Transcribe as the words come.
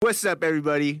What's up,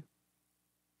 everybody?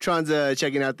 Tron's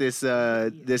checking out this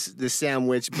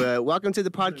sandwich, but welcome to the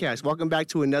podcast. Welcome back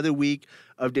to another week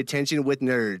of Detention with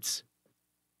Nerds.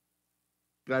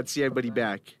 Glad to see everybody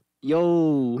back.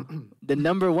 Yo, the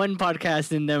number one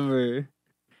podcast in Denver.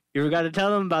 You forgot to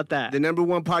tell them about that. The number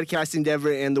one podcast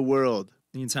endeavor in the world.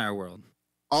 The entire world.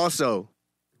 Also,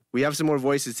 we have some more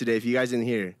voices today. If you guys didn't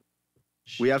hear,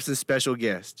 we have some special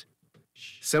guests.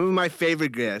 Some of my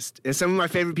favorite guests and some of my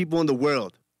favorite people in the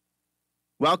world.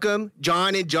 Welcome,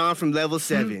 John and John from Level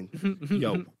 7.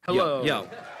 Yo. Hello. Yo.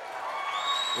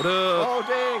 What up? Oh,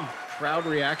 dang. Crowd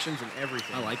reactions and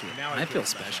everything. I like it. Now I feel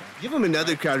special. Give them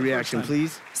another crowd reaction,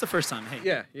 please. It's the first time.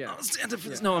 Hey. Yeah. Oh, stand up for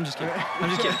this. No, I'm just kidding. I'm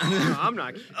just kidding. No, I'm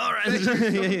not. All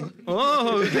right.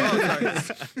 Oh,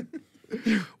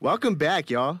 sorry. Welcome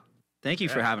back, y'all. Thank you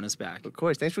for having us back. Of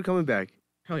course. Thanks for coming back.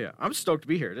 Hell yeah. I'm stoked to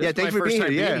be here. This Yeah, is thanks my for first being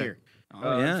time here, being yeah. here. Oh,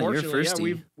 yeah, you're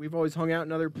Unfortunately, firsty. we've always hung out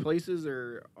in other places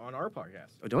or on our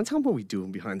podcast. Oh, don't tell them what we do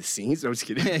behind the scenes. I'm just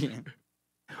kidding.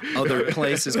 Other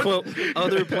places. Quote,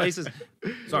 other places.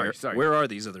 Sorry. Where are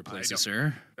these other places,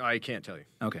 sir? I can't tell you.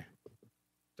 Okay.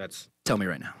 That's Tell me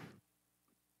right now.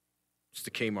 just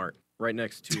the Kmart right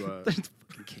next to Kmart.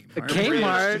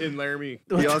 Kmart? in Laramie.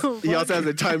 He also has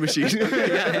a time machine.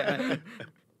 Yeah.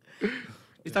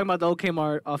 He's talking about the old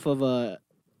Kmart off of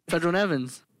Federal and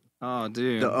Evans. Oh,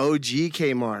 dude. The OG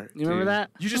Kmart. You remember Dude. that?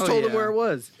 You just Oh, told him yeah. where it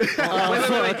was. Oh,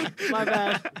 fuck. My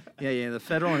bad. Yeah. The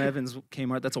Federal and Evans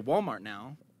Kmart. That's a Walmart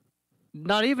now.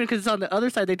 Not even because it's on the other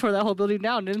side. They tore that whole building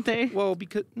down, didn't they? Well,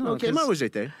 because No, Kmart was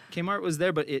right there. Kmart was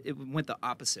there, but it went the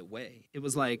opposite way. It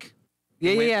was like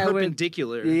Yeah, it went yeah.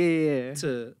 perpendicular Yeah.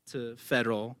 to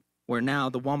Federal, where now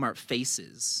the Walmart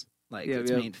faces like Yeah,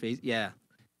 its yeah. main face. Yeah,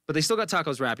 but they still got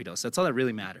Tacos Rapidos. That's all that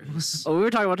really matters. Oh, we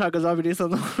were talking about tacos already. So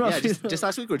Yeah, just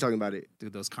last week we were talking about it.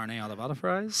 Dude, those carne alivada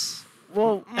fries.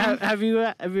 well, have you?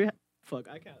 Fuck,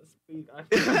 I can't speak.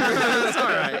 It's all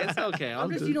right. It's okay.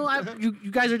 I'm just,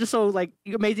 you guys are just so like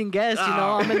amazing guests. You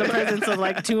know, I'm in the presence of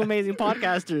like two amazing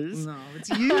podcasters. No, it's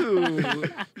you.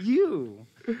 You.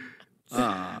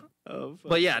 Oh, fuck.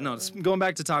 But yeah, no. Going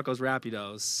back to Tacos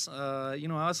Rapidos.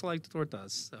 I also like the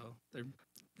tortas. So they're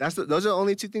Those are the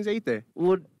only two things I eat there.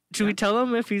 Well, should we tell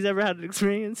him if he's ever had an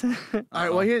experience? All right.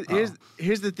 Well,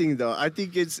 here's the thing though. I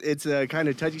think it's a kind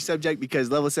of touchy subject because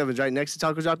Level 7's right next to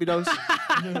Tacos Rapidos.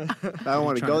 I don't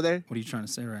want to go there. What are you trying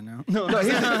to say right now? No,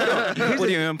 here's What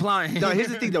are you implying? No, here's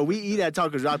the thing though. We eat at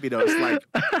Tacos Rapidos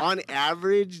like on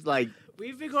average like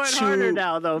We've been going harder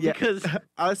now though yeah. because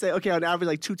I would say okay on average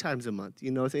like 2 times a month.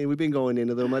 You know what I'm saying? We've been going in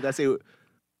a little month. I say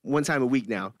 1 time a week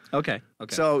now. Okay.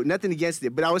 So nothing against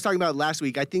it. But I was talking about last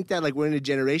week. I think that like we're in a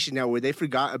generation now where they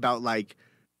forgot about like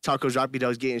Tacos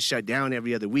Rapidos getting shut down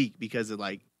every other week because of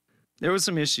like There was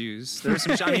some issues.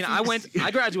 I mean,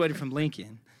 I graduated from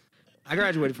Lincoln.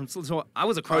 So I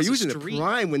was across you was the in the street.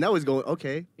 prime when that was going.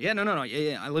 Okay. Yeah, no.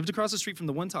 Yeah. I lived across the street from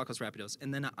the one Tacos Rapidos.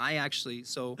 And then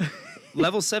so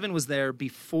Level 7 was there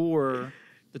before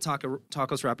the Tacos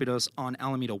Rapidos on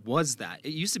Alameda was that. It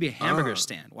used to be a hamburger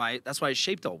stand. That's why it's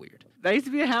shaped all weird. that used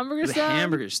to be a hamburger It was a stand.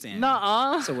 hamburger stand.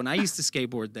 Nuh-uh. So when I used to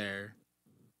skateboard there,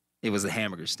 it was a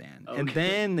hamburger stand. And Okay.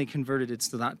 then they converted it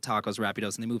to Tacos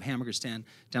Rapidos, and they moved hamburger stand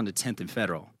down to 10th and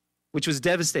Federal, which was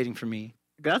devastating for me.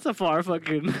 That's a far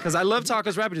fucking. Because I love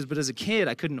Tacos Rapidos, but as a kid,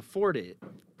 I couldn't afford it.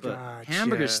 But Gotcha.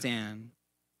 hamburger stand,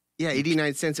 Yeah,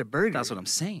 89 cents a burger. that's what I'm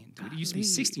saying, dude. It used to be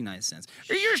 69 cents.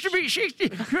 It used to be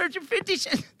 50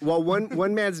 cents. Well,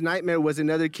 one man's nightmare was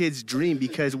another kid's dream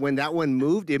because when that one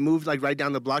moved, it moved like right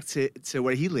down the block to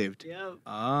where he lived. Yeah.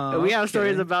 Oh, We have okay.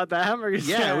 stories about that hamburger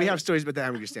stand. Yeah, we have stories about the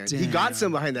hamburger stand. He got Damn.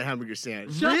 some behind that hamburger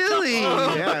stand. Really?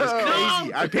 Yeah, it was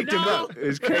crazy. I picked him up. It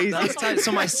was crazy. That's tight.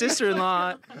 So my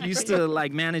sister-in-law used to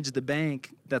like manage the bank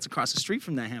that's across the street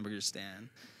from that hamburger stand.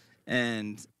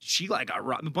 And she like got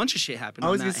robbed. A bunch of shit happened. I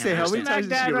was on gonna that say, how hamburger many stand. Smack times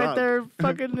did dad she right rob? there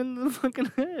fucking in the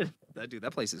fucking head.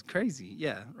 That place is crazy.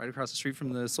 Yeah, right across the street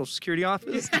from the Social Security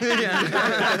office.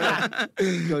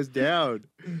 It goes down.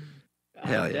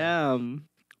 Hell yeah. Damn.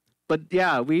 But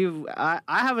yeah, I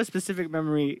have a specific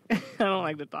memory. I don't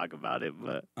like to talk about it,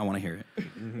 but I want to hear it.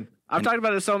 I've talked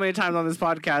about it so many times on this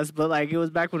podcast. But like, it was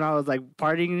back when I was like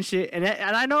partying and shit, and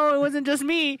I know it wasn't just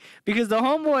me because the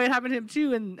homeboy, it happened to him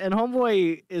too, and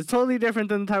homeboy is totally different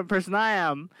than the type of person I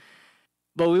am.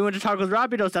 But we went to Tacos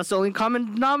Rapidos. That's the only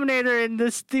common denominator in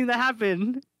this thing that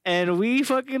happened. And we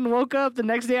fucking woke up the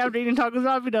next day after eating Tacos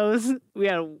Rapidos. We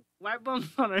had white bumps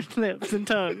on our lips and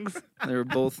tongues.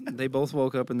 They both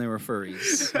woke up and they were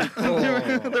furries.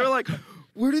 Oh. they were like,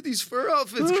 where did these fur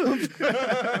outfits come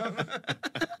from?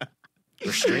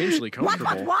 They're strangely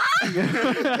comfortable.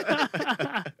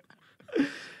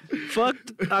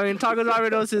 Fucked. I mean, Tacos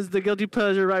Rapidos is the guilty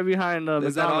pleasure right behind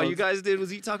Is that all McDonald's. you guys did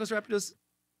was eat tacos rapidos?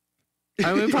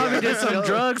 I mean, we probably did some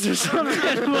drugs or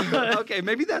something. but- Okay,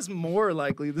 maybe that's more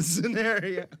likely the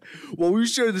scenario. Well, we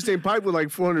shared the same pipe with like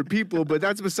 400 people, but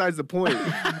that's besides the point.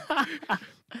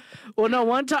 Well, no,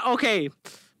 one time. Okay.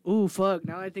 Ooh, fuck.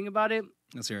 Now that I think about it,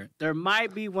 Let's hear it. there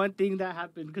might be one thing that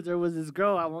happened because there was this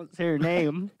girl. I won't say her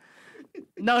name.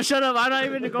 No, shut up. I'm not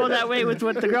even gonna go that way with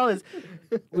what the girl is.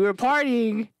 We were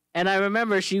partying, and I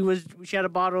remember she had a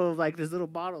bottle of like this little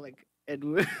bottle, like, and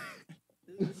we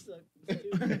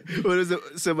What is it?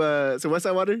 Some West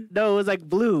Side water? no, it was like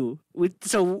blue.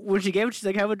 So when she gave it, she's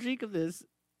like, "Have a drink of this,"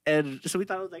 and so we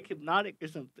thought it was like hypnotic or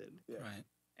something. Right.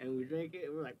 And we drank it,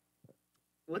 and we're like,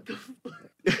 "What the fuck?"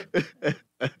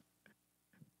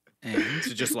 And Is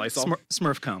it just Lysol?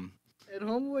 Smurf cum. And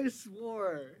homeboy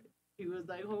swore. He was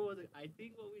like, I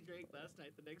think what we drank last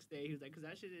night, the next day, he was like, because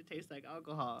that shit didn't taste like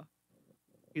alcohol.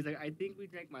 He's like, I think we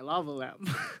drank my lava lamp.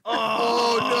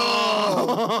 Oh,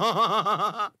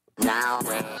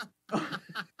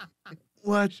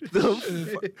 What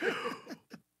the?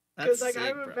 That's like, sick,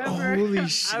 I bro. remember. Holy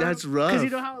shit, that's rough. Because you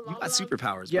know how You lava got lamp-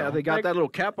 superpowers, Yeah, bro. they got Like- that little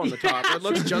cap on the top. It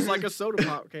looks just like a soda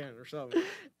pop can or something.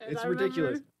 And It's I remember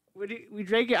ridiculous. When we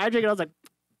drank it, I drank it. I was like,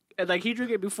 and like he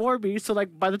drank it before me. So like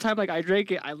by the time like I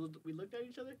drank it, we looked at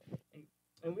each other,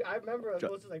 and I remember I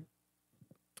was like,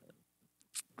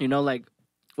 you know, like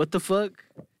what the fuck.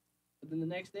 But then the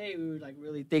next day we were like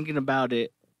really thinking about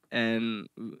it, and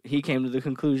he came to the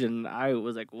conclusion. I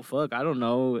was like, well, fuck, I don't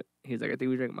know. He's like, I think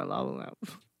we drank my lava lamp.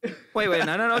 Wait,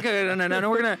 no, okay, no.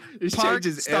 We're gonna It park,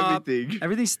 changes stop. everything.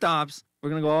 Everything stops. We're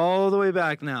gonna go all the way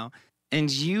back now. And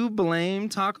you blame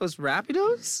Tacos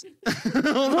Rapidos?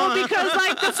 Well, because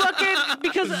like the fucking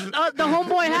the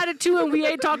homeboy had it too, and we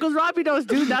ate tacos rapidos,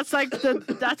 dude. That's like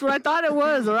that's what I thought it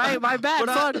was. All right, my bad.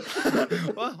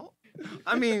 Fuck. Well,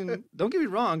 I mean, don't get me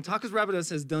wrong. Tacos Rapidos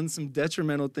has done some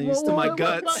detrimental things to my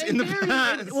guts in the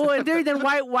past. Well, in theory, then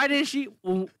why didn't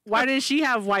she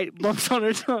have white bumps on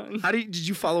her tongue? Did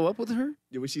you follow up with her?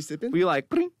 Was she sipping? Were you like,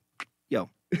 "Pring, yo,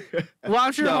 Well,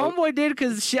 I'm sure No. homeboy did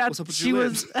because What's up with she your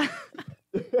was.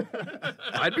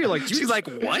 I'd be like, she's like,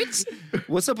 what?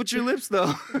 What's up with your lips,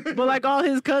 though? But like all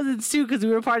his cousins too, because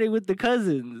we were partying with the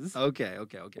cousins. Okay. All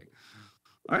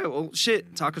right, well,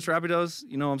 shit. Tacos Rapidos,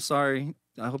 you know, I'm sorry.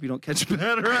 I hope you don't catch a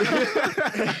bad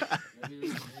rap.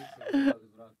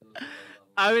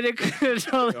 I mean, it could have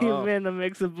totally Oh. been a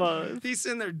mix of both. He's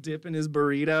sitting there dipping his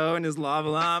burrito and his lava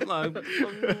lamp. Like,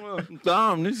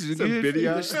 Dom, this is Some good.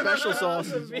 video. The special sauce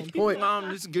is on point. Dom,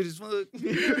 this is good as fuck.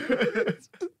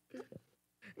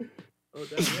 Oh,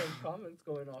 we have comments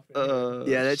going off.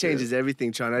 Yeah, that changes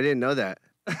everything, Tron. I didn't know that.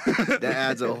 That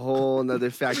adds a whole nother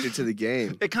factor to the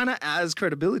game. It kind of adds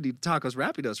credibility to Tacos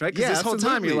Rapidos, right? Because Yeah, this whole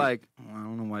time you're absolutely. like, oh, I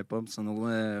don't know why bumps on the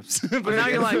lips. But now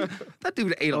you're like, that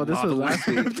dude ate a this lava was last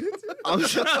lamp. I'm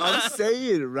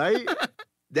saying, right?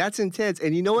 That's intense.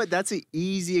 And you know what? That's an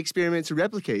easy experiment to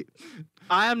replicate.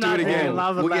 I am not Do it again. eating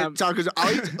lava We'll lamp. get tacos.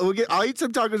 I'll eat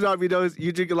some tacos rapidos.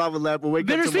 You drink a lava lamp. We'll wake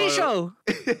Bittersweet up tomorrow.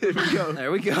 show. There we go.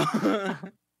 There we go.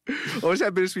 I wish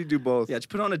that bittersweet do both. Yeah, just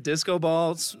put on a disco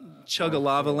ball, chug a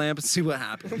lava lamp, and see what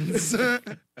happens.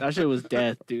 That shit was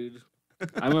death, dude.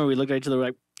 I remember we looked at each other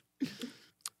like,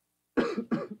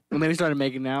 and then we started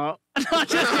making out.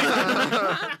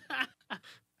 I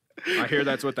hear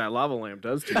that's what that lava lamp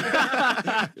does to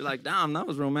you. You're like, damn, that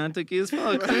was romantic as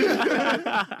fuck.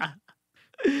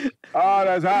 Oh,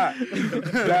 that's hot.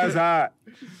 That's hot.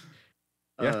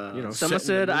 Yeah, you know, Someone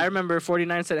sitting in said, the I remember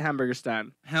 49-cent hamburger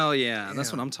stand. Hell yeah,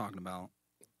 that's what I'm talking about.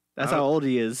 That's how old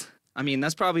he is. I mean,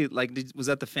 that's probably like, was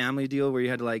that the family deal where you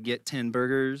had to like get 10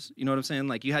 burgers? You know what I'm saying?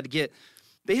 Like you had to get,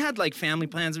 they had like family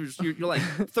plans. You're like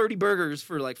 30 burgers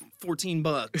for like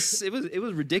 $14. It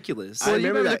was ridiculous. Well, you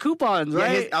remember remember the that. coupons, Yeah,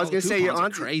 right? I was gonna say your coupons are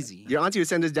auntie. crazy. Your auntie would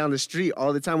send us down the street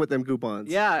all the time with them coupons.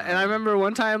 Yeah, and I remember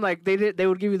one time like they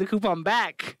would give you the coupon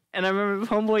back, and I remember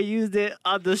homeboy used it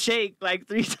on the shake like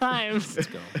 3 times. Let's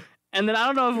go. And then I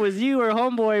don't know if it was you or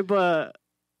homeboy, but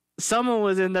someone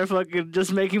was in there fucking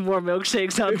just making more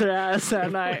milkshakes out their ass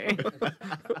that night.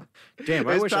 Damn,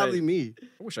 I It's wish probably me.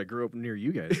 I wish I grew up near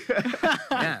you guys.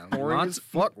 Yeah, Boring lots as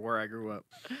fuck where I grew up.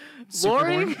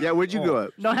 Boring? Yeah, where'd you Oh. grow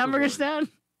up? No hamburger boring. stand?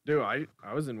 Dude, I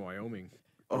was in Wyoming.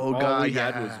 Oh All God, we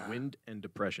yeah. had was wind and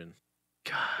depression.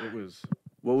 It was.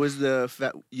 What was the?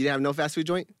 You didn't have no fast food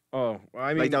joint? Oh, well,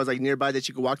 I mean, Like that was like nearby that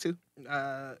you could walk to?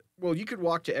 well, you could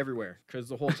walk to everywhere because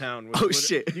the whole town was. Oh,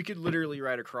 shit. You could literally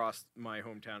ride across my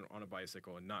hometown on a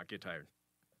bicycle and not get tired.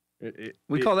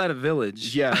 We call that a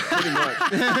village. Yeah, pretty much.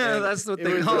 And That's what it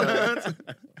they was, call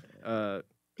it.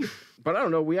 But I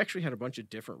don't know. We actually had a bunch of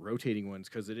different rotating ones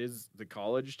because it is the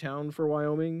college town for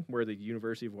Wyoming, where the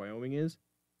University of Wyoming is.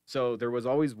 So there was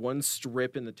always one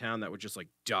strip in the town that would just like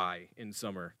die in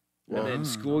summer, and then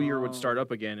school year would start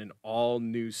up again, and all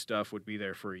new stuff would be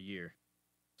there for a year.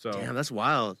 So Damn, that's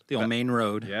wild. The old main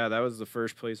road. yeah, that was the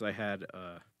first place I had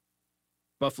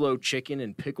buffalo chicken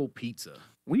and pickle pizza.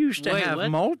 We used to Wait, have what?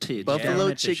 malted Buffalo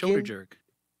at the Shoulder chicken? Jerk.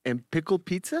 And pickle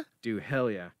pizza? Dude, hell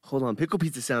yeah! Hold on, pickle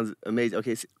pizza sounds amazing.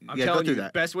 Okay, so, I'm yeah, go telling through you,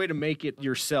 that. best way to make it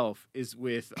yourself is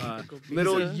with pizza?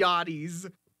 Little Yachty's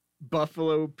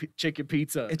buffalo chicken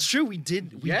pizza. It's true. We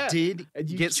did. We Yeah. did And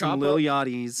you get some chop Lil up-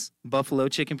 Yachty's buffalo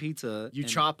chicken pizza. You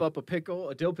and chop up a pickle,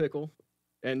 a dill pickle,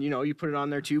 and you put it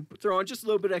on there too. Throw on just a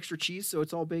little bit extra cheese so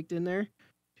it's all baked in there.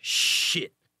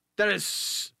 Shit, that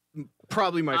is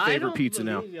probably my I favorite don't pizza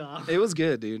now. believe y'all. It was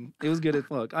good, dude. It was good as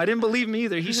fuck. I didn't believe me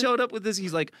either. He showed up with this.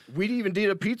 He's like, We even did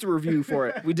a pizza review for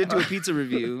it. we did do a pizza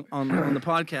review on the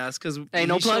podcast because Hey,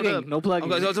 no plugging. No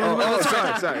plugging.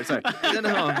 sorry.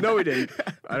 No, We didn't.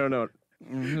 I don't know.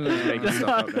 Making stuff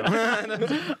up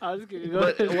now. I was kidding. Go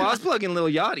But ahead. well, I was plugging Lil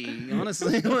Yachty,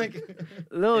 honestly. Like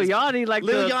Lil Yachty, like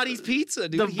Lil the, Yachty's pizza,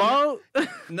 dude. the He- boat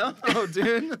No,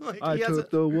 dude. Like, I he has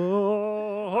took the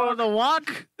walk or the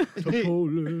walk. to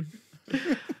Poland.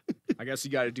 I guess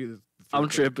you got to do the. I'm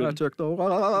tripping. I took the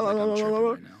Like, I'm tripping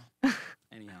walk. right now.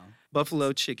 Anyhow,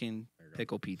 buffalo chicken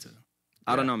pickle pizza.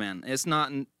 I don't know, man. It's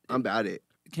not. It I'm about it.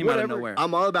 came out of Whatever. nowhere.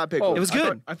 I'm all about pickles. It was I good.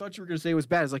 thought- I thought you were gonna say it was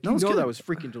bad. It's like No, it's good. that was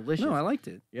freaking delicious. No, I liked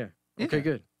it. Yeah. Yeah. Okay,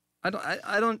 good. I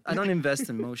don't invest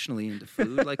emotionally into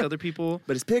food like other people.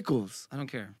 But it's pickles. I don't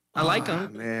care. I like Ah,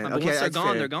 them. man. But Okay, once they're that's gone,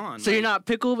 fair. they're gone. So you're not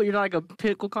pickle, but you're not like a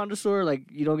pickle connoisseur. Like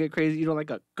you don't get crazy. You don't like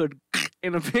a good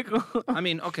in a pickle. I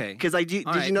mean, okay. Because like, All did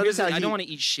right, you notice here's the how thing, I he? don't want to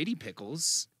eat shitty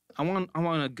pickles. I want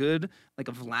a good like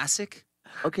a Vlasic.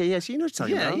 Okay, yeah, so you know what you're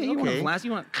talking Yeah, about. you want a okay. Vlasic.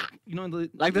 You want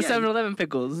Like the yeah, 7-Eleven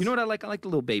pickles. You know what I like? I like the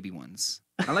little baby ones.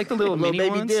 I like the little Little mini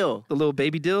baby ones. dill. The little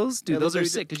baby dills, dude. Yeah, Those little are baby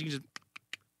sick because you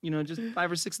can just just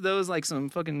 5 or 6 of those, like some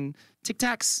fucking Tic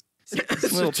Tacs,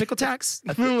 little pickle tacs.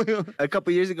 A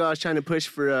couple years ago, I was trying to push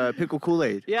for pickle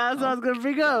Kool-Aid. Yeah, that's what I was gonna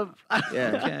bring up.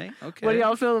 Yeah. Okay. What do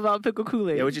y'all feel about pickle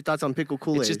Kool-Aid? Yeah, what's your thoughts on pickle It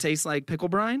Kool-Aid? just tastes like pickle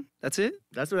brine. That's it.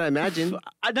 That's what I imagine. Now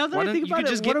that Why I don't think you about could it,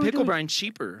 just what get are we pickle doing? brine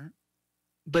cheaper?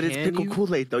 But it's Can pickle you-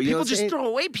 Kool-Aid, though. You know People what I'm just saying? throw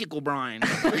away pickle brine,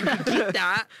 keep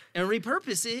that, and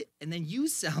repurpose it, and then you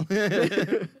sell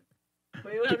it.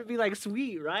 But it would have to be like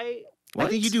sweet, right? I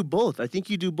think you do both.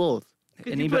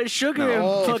 Because you put sugar in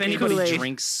if fucking anybody Kool-Aid.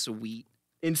 drinks sweet,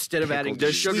 Instead of Pickle adding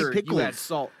juice. sugar, Sweet you add pickles.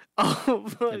 salt. Oh,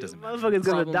 fuck, doesn't matter. motherfucker's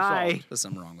gonna Problem die. solved. there's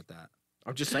something wrong with that.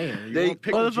 I'm just saying. You They- want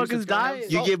pickle juice, Motherfuckers it's gotta have die.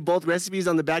 You salt. give both recipes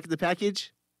on the back of the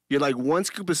package. You're like 1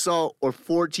 scoop of salt or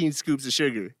 14 scoops of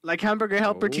sugar. Like Hamburger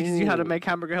Helper teaches you how to Ooh. make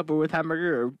Hamburger Helper with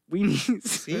hamburger or weenies.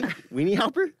 See? Weenie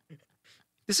helper?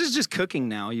 This is just cooking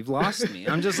now. You've lost me.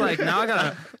 I'm just like, now I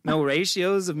gotta know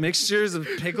ratios of mixtures of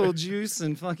pickle juice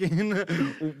and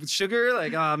fucking sugar.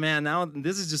 Like, oh man, now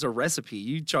this is just a recipe.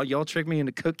 Y'all tricked me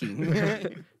into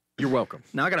cooking. You're welcome.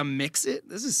 Now I gotta mix it.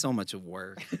 This is so much of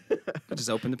work. I just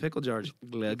open the pickle jar. Just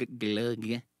glug, glug.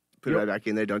 Put it right back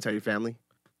in there. Don't tell your family.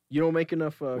 You don't make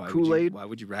enough Why would you- Kool-Aid. Why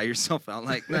would you rat yourself out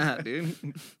like that, dude?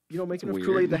 You don't make It's enough weird.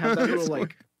 Kool-Aid to have that little It's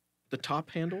like the top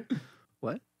handle.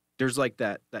 What? There's like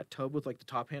that tub with like the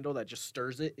top handle that just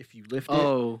stirs it if you lift it.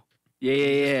 Oh, yeah, You just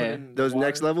put yeah. in Those water.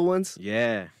 next level ones?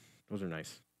 Yeah, those are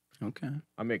nice. Okay.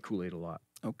 I make Kool-Aid a lot.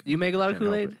 Okay. You make a lot of Can't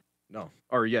help Kool-Aid? it. No,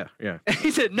 or yeah. He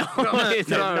said no. He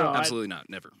said no. Absolutely not.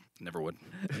 Never would.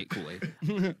 I hate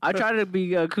Kool-Aid. I try to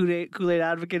be a Kool-Aid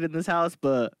advocate in this house,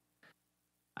 but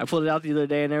I pulled it out the other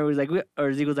day and everybody's like,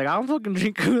 or Zeke was like, I don't fucking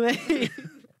drink Kool-Aid.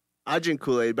 I drink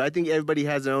Kool-Aid, but I think everybody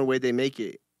has their own way they make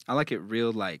it. I like it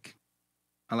real like.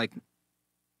 I like.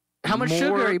 How much sugar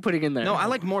more- are you putting in there? No, I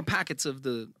like more packets of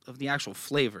the actual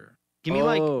flavor. Give me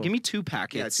Oh. give me 2 Yeah,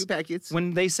 packets. 2 packets.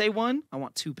 When they say 1, I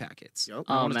want 2 packets. Yup.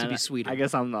 I want it man, to be sweeter. I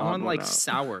guess I'm the I want odd like one out.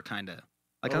 sour kind of.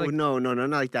 Like I oh, like no, not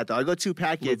like that, though. I go 2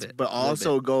 packets, bit, but a little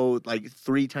also go like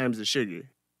 3 times the sugar.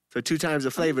 So 2 times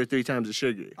the flavor, 3 times the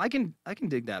sugar. I can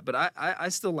dig that, but I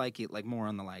still like it like more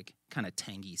on the like kind of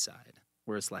tangy side,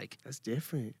 where it's like That's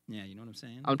different. yeah, you know what I'm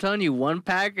saying? I'm telling you, 1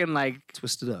 pack and like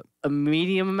Twist it up. a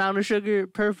medium amount of sugar,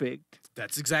 perfect.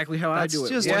 That's exactly how That's I do it.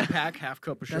 just- 1 Yeah. pack, half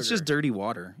cup of sugar. That's just dirty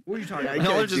water. What are you talking Yeah, about? I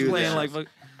Y'all can't are just do playing that. like fuck-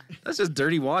 that's just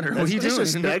dirty water. What That's are you doing?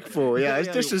 disrespectful. Yeah, it's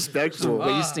Yeah, Just disrespectful.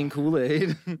 wasting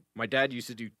Kool-Aid. My dad used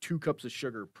to do 2 cups of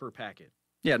sugar per packet.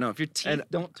 Yeah, no. If your teeth And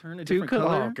don't turn a 2 different cups-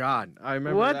 color, Oh God, I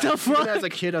remember. What that. the Even fuck? as a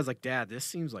kid, I was like, Dad, this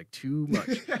seems like too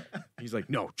much. He's like,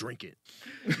 no, drink it.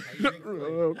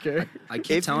 Okay. I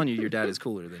keep telling you, your dad is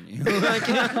cooler than you.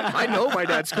 I know my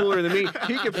dad's cooler than me.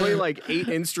 He can play like 8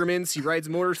 instruments. He rides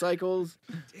motorcycles.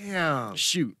 Damn.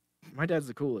 Shoot. My dad's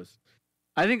the coolest.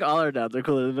 I think all our dads are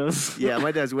cooler than us. Yeah,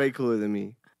 my dad's way cooler than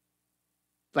me.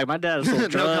 Like my dad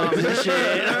sold drugs and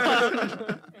shit.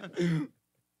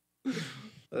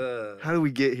 How do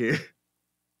we get here?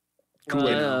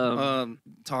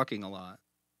 Talking a lot,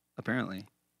 apparently.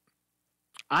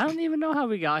 I don't even know how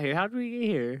we got here. How did we get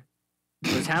here?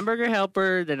 It was hamburger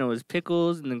helper, then it was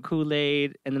pickles, and then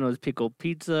Kool-Aid, and then it was pickle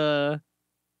pizza.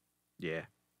 Yeah.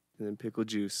 And then pickle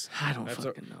juice. I don't That's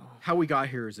fucking know. How we got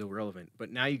here is irrelevant.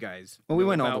 But now you guys Well, we know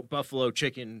went all about buffalo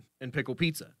chicken and pickle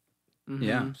pizza. Mhm.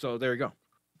 Yeah. So there you go.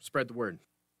 Spread the word.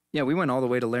 Yeah, we went all the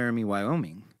way to Laramie,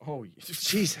 Wyoming. Oh,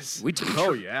 Jesus. We took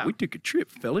Oh, yeah. We took a trip,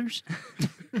 fellers.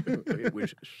 It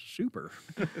was super.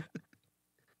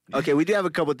 Okay, we do have a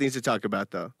couple things to talk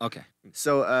about though. Okay.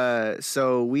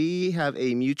 So we have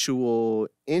a mutual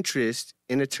interest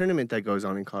in a tournament that goes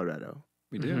on in Colorado.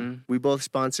 We do. Mhm. We both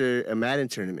sponsor a Madden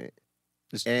tournament,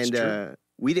 It's and true.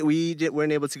 we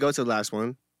weren't able to go to the last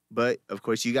one, but of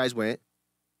course you guys went,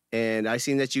 and I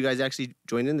seen that you guys actually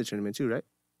joined in the tournament too, right?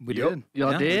 We Yup. did.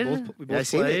 Y'all did? We Yeah, both I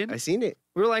seen played. it. I seen it.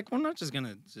 We were like, we're not just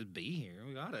gonna just be here.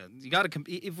 You gotta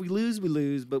compete. If we lose, we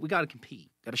lose, but we gotta compete.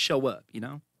 Gotta show up. You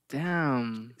know.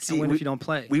 Damn. See, win if you don't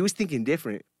play. we was thinking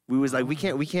different. We was like, we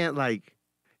can't like.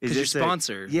 Is Because you're this a,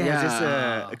 sponsored. yeah, is this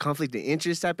Yeah. a conflict of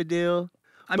interest type of deal?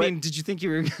 I but- mean, did you think you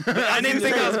were? I didn't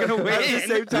think I was gonna win. At the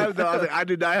same time, though, I was like, I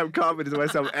did not have confidence in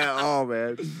myself at all,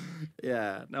 man.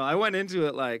 Yeah. No, I went into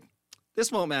it like this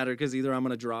won't matter because either I'm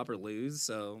gonna drop or lose.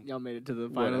 So Y'all made it to the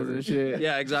finals whatever. and shit.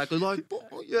 Yeah, exactly. Like,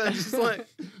 oh, yeah, just like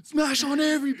smash on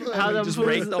everybody. How And them just fools-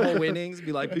 rake the whole winnings. And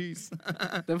be like, peace.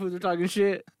 Them fools were talking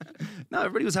shit. No,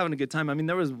 everybody was having a good time. I mean,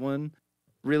 there was one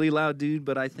really loud dude,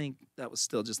 but I think that was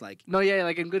still just like No, yeah,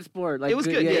 like in good sport. Like it was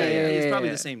good. Yeah. He's probably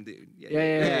yeah. the same dude.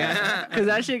 Yeah. Because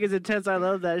that shit gets intense. I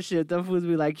love that shit. Them fools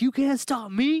be like, you can't stop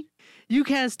me. You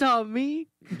can't stop me.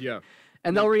 Yeah.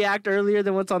 And they'll react earlier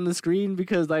than what's on the screen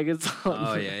because like it's on.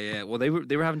 Oh yeah. Well, they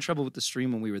were having trouble with the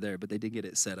stream when we were there, but they did get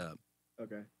it set up.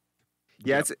 Okay.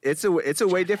 Yeah, it's a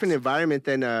way different environment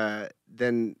than I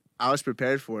was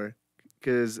prepared for.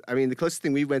 Because I mean, the closest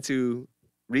thing we went to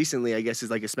recently, I guess, is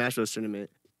like a Smash Bros tournament.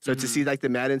 So to see like the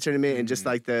Madden tournament and just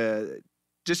like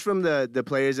just from the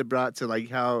players it brought to like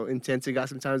how intense it got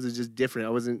sometimes is just different. I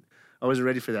wasn't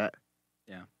ready for that.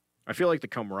 I feel like the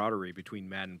camaraderie between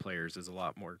Madden players is a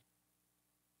lot more,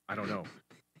 I don't know,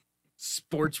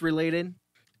 sports related.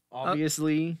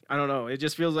 Obviously, I don't know. It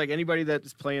just feels like anybody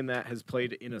that's playing that has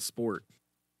played in a sport.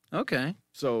 Okay.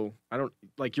 So I don't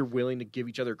like you're willing to give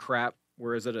each other crap.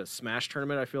 Whereas at a Smash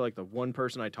tournament, I feel like the one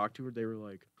person I talked to, they were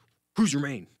like, "Who's your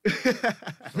main?"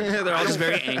 They're all just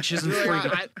very anxious and They're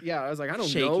like, freaking. I was like, I don't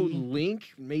Shaky. know, Link,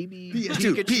 maybe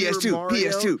PS2, Pikachu or Mario.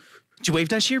 PS2. Did you wave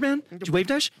dash here, man? Did you wave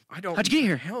dash? I don't. How'd you get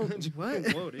here? Hell,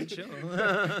 what? Whoa, dude, chill.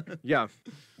 Yeah.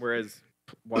 Whereas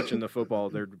watching the football,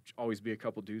 there'd always be a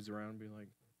couple dudes around and be like,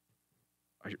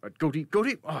 I'd go deep, go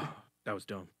deep. Oh, that was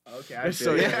dumb. Okay, I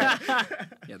So, feel yeah.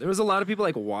 Yeah, there was a lot of people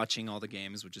like watching all the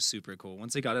games, which is super cool.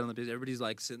 Once they got it on the pitch, everybody's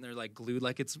like sitting there like glued,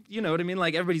 like it's, you know what I mean?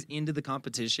 Like everybody's into the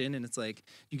competition, and it's like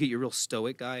you get your real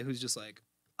stoic guy who's just like,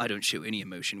 I don't show any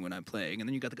emotion when I'm playing, and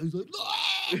then you got the guy who's like,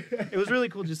 "Ah!" It was really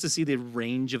cool just to see the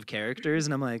range of characters,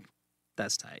 and I'm like,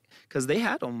 that's tight because they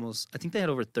had almost, I think they had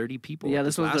over 30 people. Yeah, at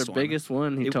this was last their one. biggest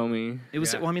one. He It- told me. It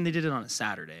was Yeah. well, I mean, they did it on a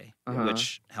Saturday, Uh-huh.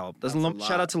 which helped. That's a lot.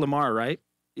 Shout out to Lamar, right?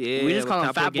 Yeah, We just with call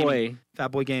him Fat Gaming. Boy. Fat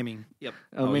Boy Gaming. Yep.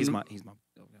 I Oh, he's mean-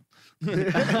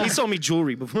 my. He sold me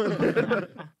jewelry before.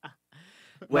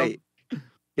 Wait,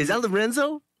 is that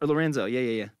Lorenzo? Or Lorenzo.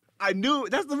 Yeah. I knew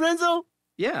that's Lorenzo.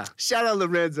 Yeah. Shout out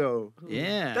Lorenzo.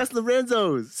 Yeah. That's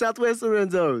Lorenzo's, Southwest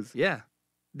Lorenzo's. yeah.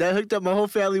 That hooked up my whole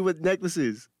family with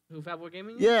necklaces. Who Fat Boy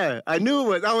Gaming? Yeah, I knew it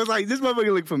was. I was like, this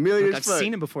motherfucker look familiar Look, as I've fuck.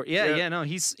 seen him before. Yeah, Yeah. yeah. No,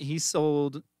 he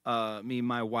sold me,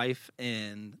 my wife,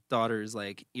 and daughter's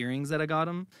like earrings that I got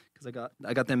him because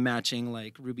I got them matching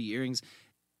like ruby earrings,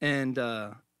 and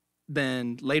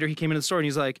then later he came into the store and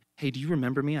he's like, "Hey, do you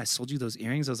remember me? I sold you those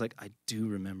earrings." I was like, "I do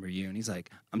remember you." And he's like,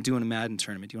 "I'm doing a Madden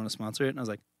tournament. Do you want to sponsor it?" And I was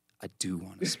like, "I do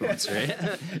want to sponsor it."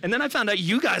 And then I found out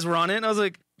you guys were on it, and I was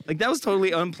like that was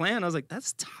totally unplanned. I was like,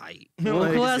 "That's tight." Well,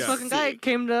 Like, cool ass yeah. fucking guy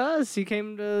came to us. He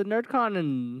came to NerdCon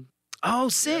and oh,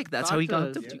 sick! That's how he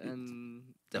got. talked to us, the- and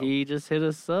Dope. he just hit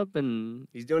us up and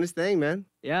He's doing his thing, man.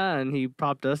 yeah, and he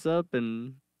propped us up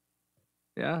and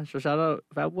yeah. So shout out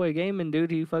Fat Boy Gaming,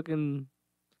 dude. He fucking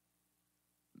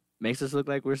makes us look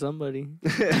like we're somebody.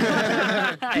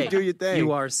 Hey, You do your thing.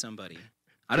 You are somebody.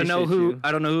 I don't know Appreciate who. you.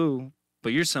 I don't know who,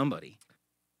 but you're somebody.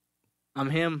 I'm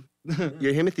him.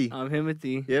 You're Himothy. I'm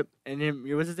Himothy. Yep. And him,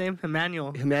 what's his name?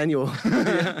 Emmanuel. Emmanuel.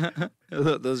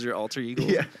 Those are your alter egos.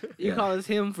 Yeah. You Yeah. call us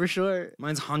him for short.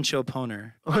 Mine's Honcho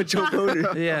Poner. Honcho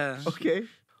Poner. Yeah. Okay.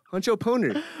 Honcho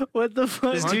Poner. What the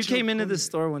fuck? This dude Honcho came into the Poner.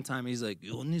 store one time. He's like,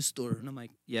 "You own this store?" And I'm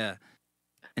like, "Yeah."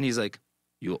 And he's like,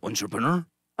 "You an entrepreneur?"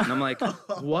 And I'm like,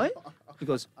 "What?" He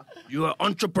goes, "You an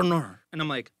entrepreneur?" And I'm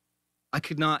like, I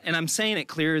could not. And I'm saying it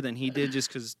clearer than he did, just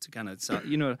because to kind of sound,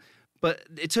 you know. But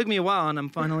it took me a while, and I'm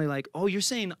finally like, "Oh, you're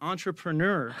saying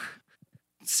entrepreneur."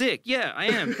 Sick. Yeah, I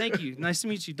am. Thank you. Nice to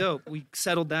meet you. Dope. We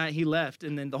settled that. He left.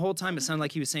 And then the whole time it sounded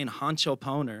like he was saying Honcho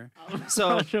Poner.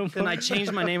 So Honcho then I Poner.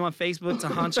 changed my name on Facebook to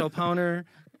Honcho Poner.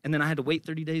 And then I had to wait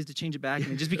 30 days to change it back.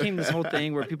 And it just became this whole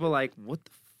thing where people are like, what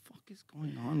the fuck is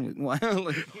going on with why?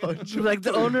 Like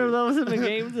the owner of Level 7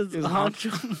 Games is It's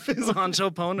Honcho. It's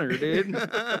Honcho Poner,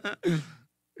 dude.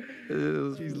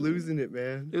 He's losing it,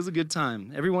 man. It was a good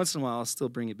time. Every once in a while, I'll still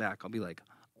bring it back. I'll be like,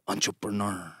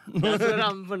 entrepreneur. That's what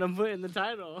I'm gonna put in the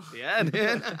title. Yeah, dude.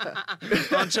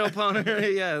 Honcho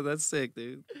Poner. Yeah, that's sick,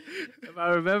 dude. If I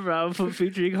remember, I'll put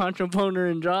featuring Honcho Poner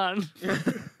and John.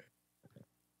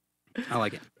 I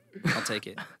like it. I'll take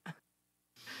it.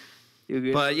 You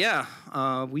good? But yeah,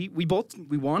 we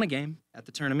won a game at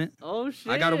the tournament. Oh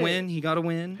shit! I got a win. He got a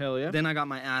win. Hell yeah. Then I got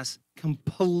my ass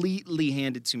completely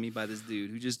handed to me by this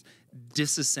dude who just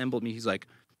disassembled me. He's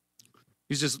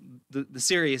just the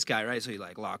serious guy, right? So he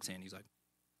like locks in. He's like,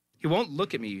 he won't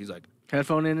look at me. He's like,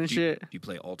 Headphone in and do you, shit. do you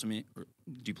play ultimate? Or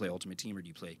do you play ultimate team or do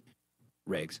you play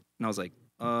regs? And I was like,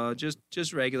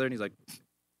 just regular. And he's like,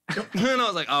 and I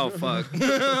was like, oh fuck.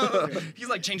 He's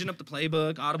like changing up the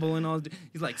playbook, audible and all.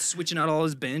 He's like switching out all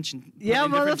his bench and Yeah,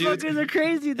 putting in different dudes. motherfuckers are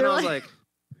crazy. And They're I was like,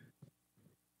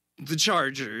 like, the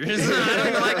Chargers. I don't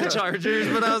even like the Chargers,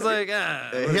 but I was like,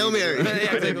 Hail Mary.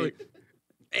 Yeah, exactly.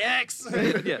 X.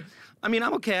 Yeah. I mean,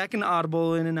 I'm okay. I can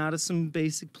audible in and out of some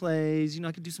basic plays. You know,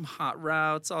 I can do some hot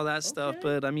routes, all that stuff. Okay.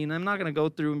 But I mean, I'm not gonna go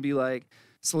through and be like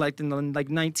selecting the like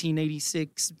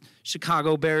 1986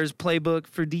 Chicago Bears playbook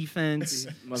for defense.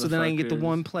 So then I can get the Motherfuckers.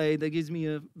 one play that gives me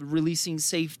a releasing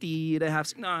safety to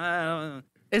have. No, I don't.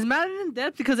 is Madden in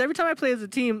depth? Because every time I play as a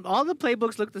team, all the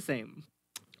playbooks look the same.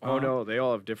 Oh no, they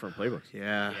all have different playbooks.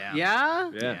 Yeah.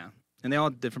 Yeah. Yeah. And they all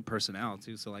have different personnel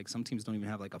too. So like some teams don't even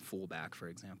have like a fullback, for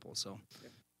example. So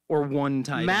or one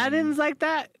tight end. Madden's like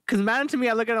that? Because Madden to me,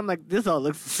 I look at them like, this all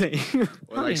looks the same.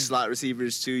 Or like slot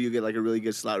receivers too. You get like a really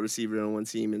good slot receiver on one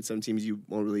team, and some teams you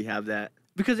won't really have that.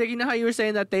 Because like, you know how you were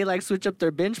saying that they like switch up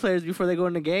their bench players before they go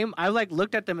in the game? I like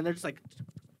looked at them and they're just like,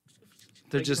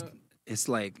 They're like, just it's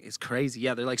like it's crazy.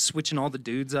 Yeah, they're like switching all the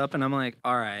dudes up and I'm like,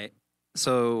 all right.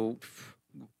 So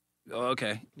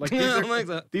okay. Like these are, I'm like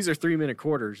that. these are 3-minute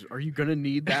quarters. Are you gonna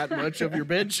need that much of your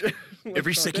bench?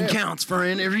 Every second counts,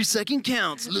 friend. Every second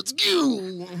counts. Let's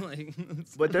go. Like,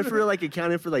 But they're for like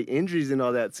accounting for like injuries and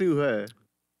all that too, huh?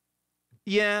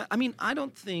 yeah, I mean, I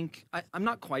don't think I'm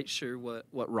not quite sure what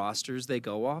rosters they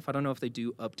go off. I don't know if they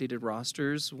do updated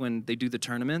rosters when they do the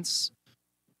tournaments.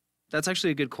 That's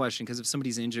actually a good question because if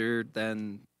somebody's injured,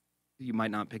 then you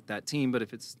might not pick that team. But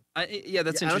if it's yeah, that's Yeah, I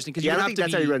don't- interesting because yeah, you I don't have think to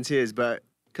that's be, how he runs his, but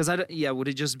because would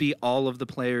it just be all of the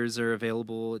players are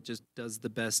available? It just does the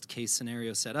best case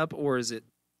scenario setup, or is it?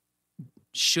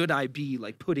 Should I be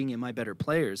like putting in my better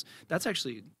players? This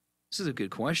is a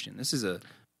good question. This is a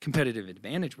competitive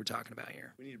advantage we're talking about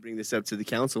here. we need to bring this up to the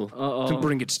council. To uh-oh.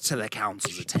 bring it to the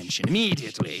council's attention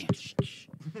immediately.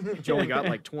 You only got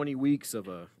like 20 weeks of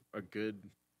a good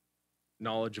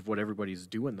knowledge of what everybody's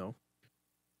doing, though.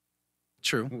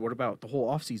 True. What about the whole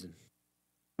off season?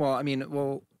 Well, I mean,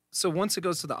 so once it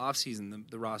goes to the off season,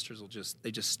 the rosters will just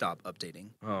stop updating.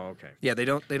 Oh, okay. Yeah, they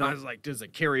don't. I was like, does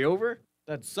it carry over?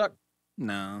 That suck.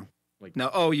 No. Like- No.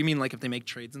 Oh, you mean like if they make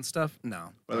trades and stuff? No.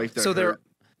 Or like they're So hurt.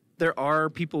 there are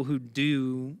people who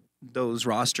do those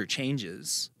roster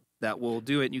changes that will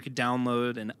do it. And you could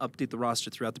download and update the roster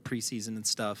throughout the preseason and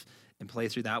stuff and play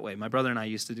through that way. My brother and I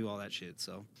used to do all that shit.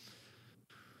 So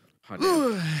Hot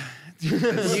damn.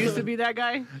 You used to be that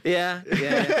guy? yeah.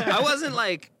 I wasn't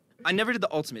like I never did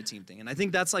the ultimate team thing, and I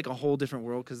think that's like a whole different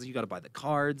world because you got to buy the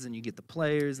cards and you get the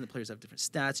players, and the players have different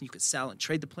stats, and you could sell and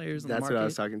trade the players on That's the market. what I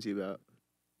was talking to you about.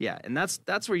 Yeah, and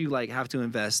that's where you like have to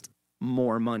invest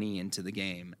more money into the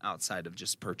game outside of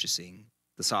just purchasing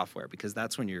the software because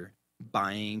that's when you're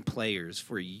buying players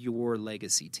for your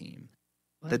legacy team.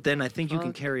 That then I think you can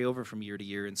fuck? carry over from year to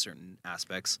year in certain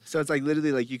aspects. So it's like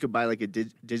literally like you could buy like a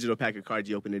digital pack of cards.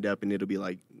 You open it up and it'll be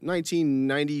like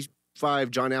 1995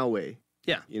 John Elway.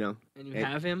 Yeah. You know. And you And-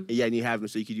 have him? Yeah, and you have him,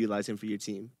 so you could utilize him for your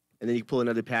team. And then you can pull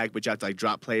another pack, but you have to like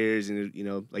drop players, and you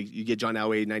know, like you get John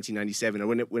Elway in 1997 or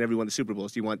whenever you won the Super Bowl,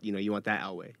 so you want that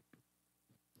Elway.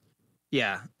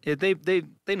 Yeah,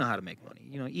 they know how to make money.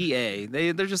 You know, EA,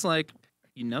 they're just like,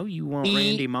 you want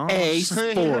Randy Moss. EA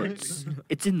Sports.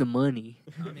 It's in the money.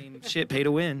 I mean, shit, pay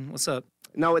to win. What's up?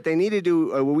 No, what they need to do,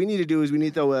 what we need to do is we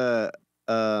need to throw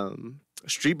a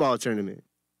street ball tournament.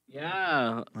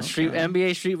 Yeah. Okay.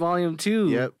 NBA Street Volume 2.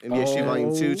 Yep, NBA Street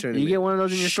Volume 2 tournament. You get one of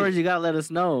those in your Shit. stores, you gotta let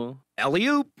us know.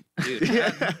 Alley-oop. Dude,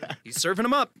 he's serving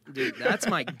them up. Dude, that's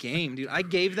my game, dude. I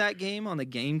gave that game on the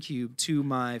GameCube to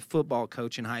my football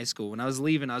coach in high school. When I was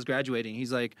leaving, I was graduating.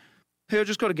 He's like, hey, I'll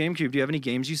just go to GameCube. Do you have any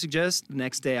games you suggest? The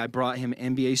next day, I brought him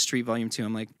NBA Street Volume 2.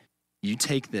 I'm like, you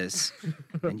take this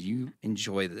and you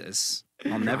enjoy this.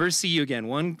 I'll never see you again.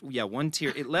 One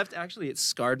tear. It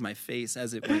scarred my face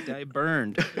as it went down. It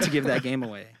burned to give that game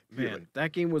away. Man,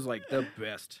 that game was like the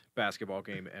best basketball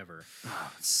game ever.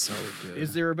 Oh, it's so good.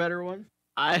 Is there a better one?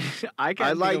 I can't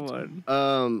think liked-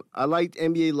 of one. I liked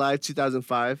NBA Live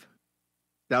 2005.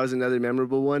 That was another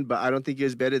memorable one, but I don't think it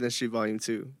was better than Street Volume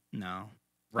 2. No.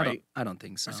 Right. I don't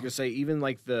think so. I was gonna say even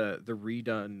like the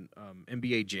redone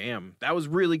NBA Jam, that was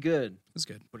really good, It was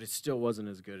good. but it still wasn't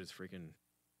as good as freaking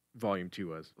Volume 2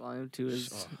 was. Volume 2 is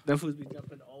Oh. them fools be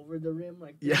jumping over the rim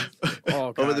like this. Yeah. Oh,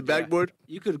 Over God, the yeah. backboard.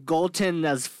 You could goaltend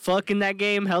as fuck in that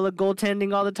game, hella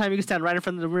goaltending all the time. You could stand right in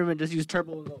front of the rim and just use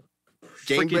turbo and go.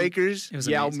 Game Freaking breakers. It was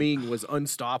Yao amazing. Ming was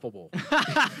unstoppable.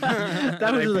 that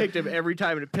And was I like, picked him every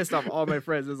time, and it pissed off all my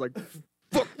friends. It was like,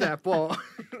 fuck that ball.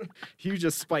 He would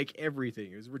just spike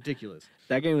everything. It was ridiculous.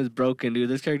 that game was broken, dude.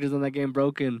 This character's on that game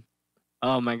broken.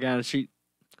 Oh my god,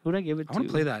 who'd I give it I to? want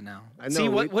to play that now. I See,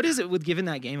 know, what is it with giving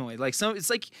that game away? Like, it's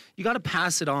like you got to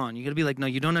pass it on. You got to be like, no,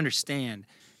 you don't understand.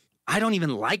 I don't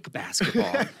even like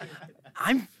basketball.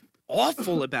 I'm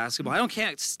awful at basketball.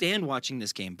 can't stand watching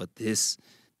this game, but this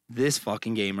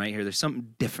fucking game right here, there's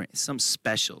something different, something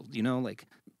special. Like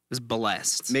it's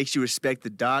blessed. Makes you respect the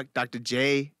doc, Dr.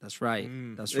 J. That's right.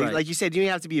 Mm. That's Like, right. like you said, you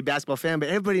don't have to be a basketball fan, but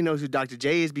everybody knows who Dr.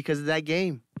 J is because of that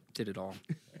game. Did it all.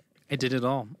 It did it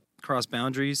all. Cross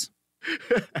boundaries.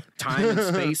 Time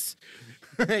and space.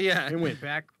 Yeah. It went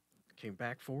back, came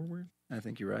back forward. I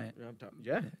think you're right.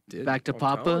 Yeah. It did. Back to I'm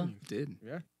Papa. telling you. It did.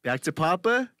 Yeah. Back to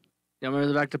Papa. Y'all remember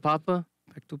the Back to Papa?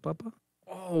 Back to Papa.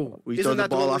 Oh, We isn't throw the that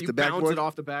ball one where off you the bounce backboard? it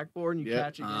off the backboard and you Yeah.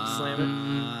 catch it and slam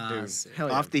it? Dude, Sick. hell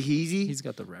yeah. Off the Heezy. He's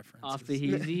got the reference. Off the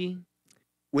Heezy.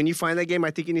 When you find that game,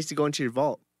 I think it needs to go into your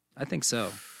vault. I think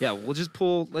so. Yeah, we'll just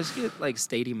let's get like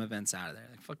stadium events out of there.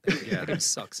 Like, fuck that. That game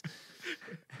sucks.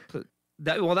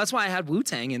 That's why I had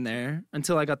Wu-Tang in there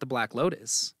until I got the Black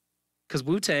Lotus. Because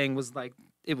Wu-Tang was like,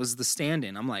 it was the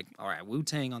stand-in. I'm like, all right,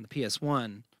 Wu-Tang on the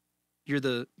PS1, you're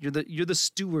the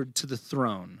steward to the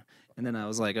throne. And then I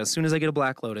was like, as soon as I get a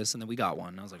Black Lotus, and then we got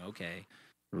one, I was like, okay,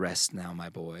 rest now, my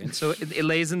boy. And so it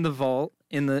lays in the vault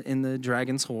in the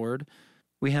Dragon's Hoard.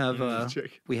 We have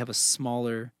a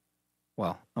smaller.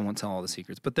 Well, I won't tell all the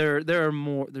secrets, but there are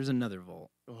more. There's another vault.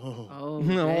 Oh. Oh,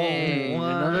 No, dang.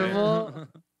 Another what? vault?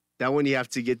 That one you have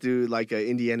to get through like a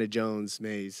Indiana Jones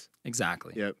maze.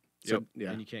 Exactly. Yep. So, Yep. Yeah.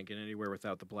 And you can't get anywhere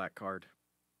without the black card.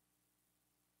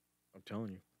 I'm telling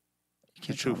you. You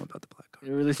can't True. tell them about the black card.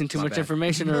 You're releasing too My much bad.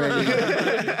 information already.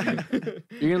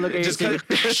 You're gonna look at Just your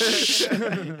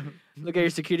cut look at your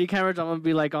security cameras. I'm gonna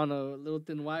be like on a little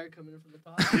thin wire coming in from the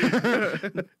top.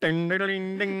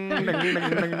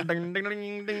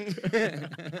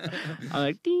 I'm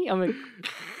like, ding. I'm like,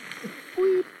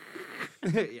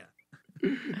 Yeah.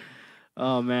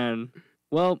 oh man.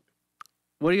 Well,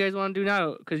 what do you guys want to do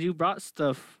now? Because you brought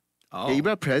stuff. Oh, Yeah, you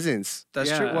brought presents. that's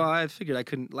true. Yeah. Well, I figured I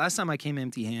couldn't. Last time I came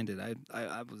empty-handed,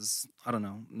 I was, I don't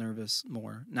know, nervous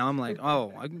more. Now I'm like,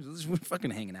 we're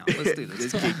fucking hanging out. Let's do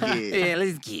this. Let's kick it. Yeah,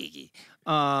 let's kick it.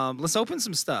 Let's open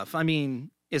some stuff. I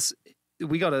mean,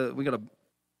 we got a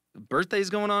birthdays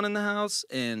going on in the house,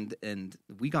 and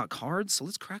we got cards. So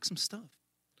let's crack some stuff.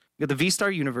 We got the V-Star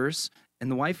Universe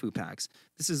and the waifu packs.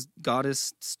 This is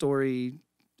Goddess Story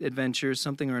Adventure,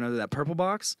 something or another. That purple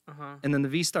box, and then the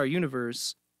V-Star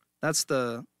Universe. That's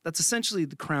essentially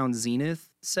the Crown Zenith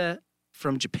set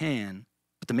from Japan.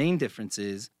 But the main difference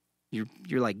is you're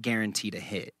like guaranteed a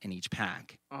hit in each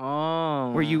pack.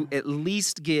 Oh. Where you at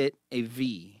least get a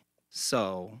V.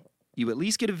 So you at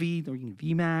least get a V, or you can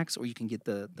V Max, or you can get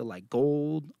the like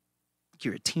gold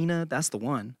Giratina. That's the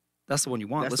one. That's the one you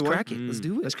want. That's Let's the one? crack it. Let's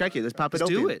do it. Let's crack it. Let's pop it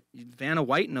Let's open. do it. Vanna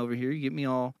Whiten over here. You get me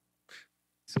all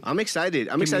I'm excited.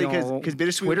 I'm get me excited all because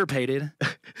Bittersweet. Twitter pated.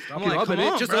 I'm like, rubbing come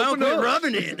it, on, just bro, open quit up.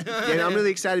 rubbing it. Yeah, I'm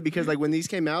really excited because like when these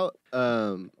came out,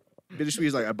 Bittersweet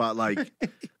was like I bought like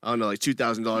I don't know like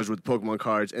 $2,000 worth of Pokemon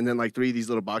cards, and then like 3 of these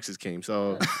little boxes came.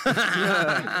 So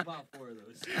yeah. About 4 of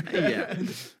those.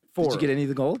 Did you get any of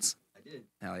the golds? I did.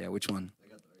 Hell yeah. Which one? I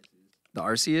got the RCs. The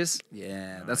Arceus?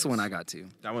 Yeah, that's the one I got too.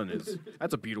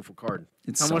 That's a beautiful card.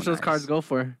 It's How so much those nice. cards go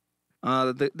for?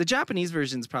 The Japanese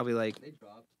version's probably like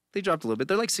they dropped a little bit.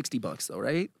 They're like $60 though,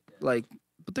 right? Like,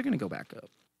 but they're gonna go back up.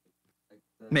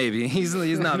 Maybe he's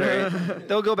not very.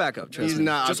 They'll go back up. Trust He's me.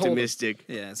 not Just hold him. optimistic.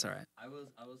 Yeah, it's all right. I will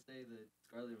say the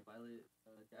Scarlet and Violet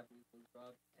Japanese ones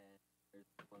dropped, and there's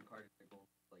one card that goes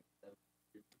like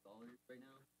 $750 right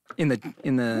now.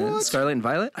 In the Scarlet and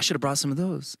Violet, I should have brought some of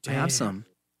those. I have Damn. some.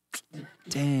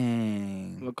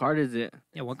 Dang. What card is it?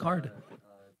 Yeah, what card? The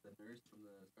nurse from the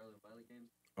Scarlet and Violet games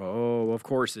Oh, of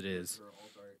course it is. for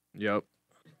All-Star. Yep.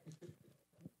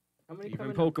 How many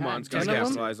Even Pokemon's Ten got of 'em?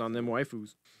 capitalized on them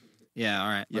waifus. Yeah, all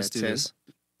right. Yeah, Let's do 10. this.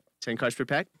 10 cards per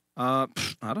pack. I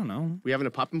don't know. We having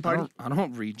a popping I party?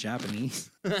 don't read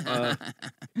Japanese. I'm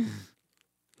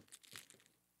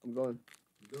going.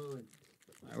 All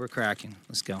right, we're cracking.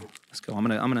 Let's go. I'm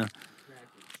gonna.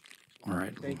 All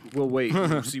right. We'll wait.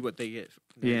 We'll see what they get.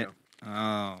 There you Yeah. go.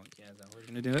 Oh, yeah. Is that what we're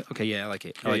gonna do it? Okay. Yeah, I like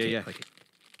it. I Yeah, like yeah, it. yeah. I like it.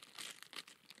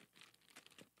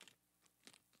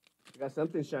 I got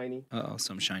something shiny. Oh,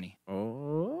 some shiny.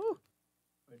 Oh.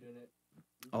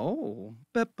 Oh.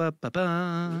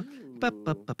 Ba-ba-ba-ba.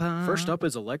 Ba-ba-ba-ba. First up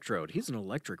is Electrode. He's an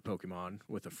electric Pokemon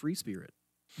with a free spirit.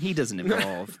 He doesn't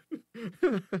evolve.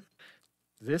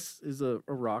 This is a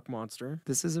rock monster.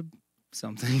 This is a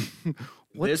something.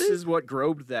 What This the- is what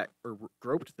groped that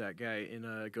guy in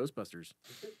Ghostbusters.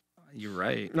 You're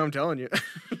right. No, I'm telling you.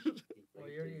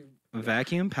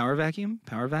 Vacuum, power vacuum,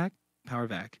 power vac.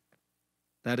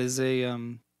 That is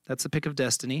a that's a pick of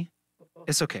destiny.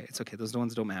 It's okay. It's okay. Those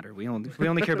ones don't matter. We only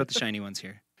care about the shiny ones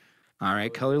here. All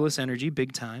right, colorless energy,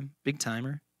 big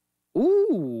timer.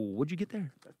 Ooh, what'd you get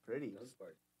there? That's pretty.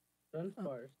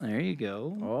 There you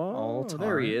go. Oh,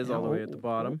 there he is, all the way at the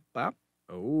bottom. Bop.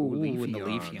 Oh, Ooh, Leafeon. and the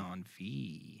Leafeon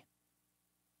V.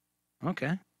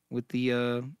 Okay, with the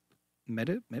what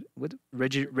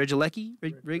Regieleki?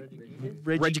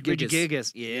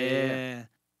 Regigigas. Yeah.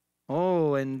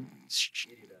 Oh, and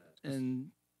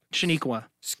Shaniqua.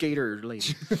 Skater lady.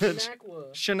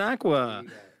 Shanakwa.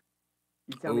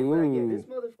 You tell me when I get Ooh. this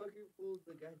motherfucker pulls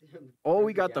the goddamn. Oh,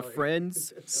 we got the gallery.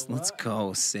 friends. Let's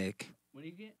go, sick. What do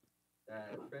you get?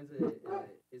 Friends of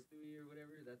History or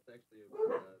whatever. That's actually a pretty cool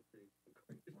card.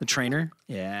 The trainer.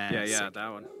 Yeah. Yeah, sick. that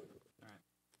one.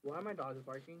 Why are my dogs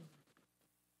barking?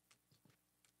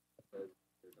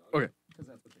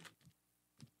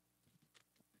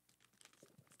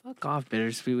 Fuck off,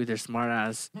 Bittersweet, with your smart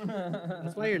ass.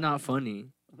 That's why you're not funny.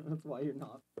 That's why you're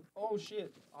not. Oh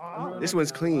shit. This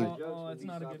one's clean. Oh, it's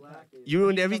not a good pack. You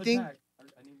ruined everything? I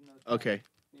need another pack. Okay.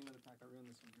 I need another pack. I ruined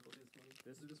this one.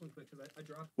 This one quick because I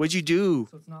dropped it. What'd you do?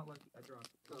 So it's not lucky. I dropped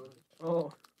it.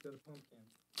 Oh. Got a pumpkin.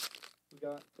 We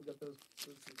got those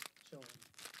chilling.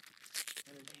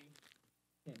 Energy.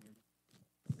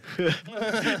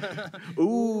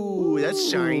 Ooh, that's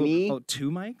shiny. Oh, 2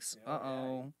 mics?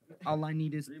 Uh-oh. All I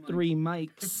need is 3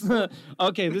 mics.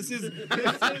 Okay, this is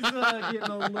getting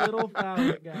a little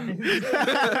foul, guys.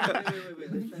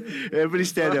 Everybody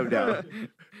stand up now.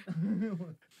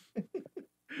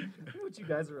 What you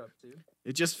guys are up to?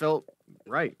 It just felt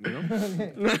right, you know?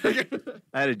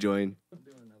 I had to join. I'm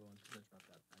doing another one because I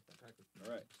dropped that pack.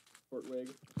 All right. Port rig.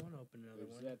 I want to open another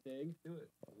There's one. that thing. Do it.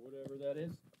 Whatever that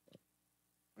is.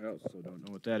 I also don't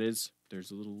know what that is.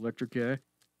 There's a little electric guy.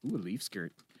 Ooh, a leaf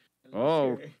skirt.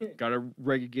 Oh, got a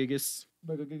Regigigas.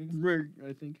 Reg,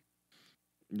 I think.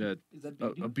 That Is that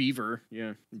a beaver.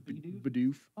 Yeah. Bidoof?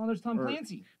 Bidoof. Oh, there's Tom Or-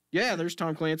 Clancy. Yeah, there's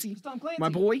Tom Clancy. There's Tom Clancy. My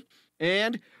boy.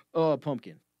 And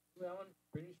pumpkin. That one,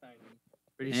 pretty shiny.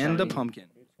 Pretty And a shiny. pumpkin.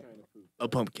 A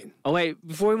pumpkin. Oh wait,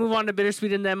 before we move on to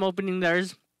Bittersweet and them opening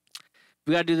theirs,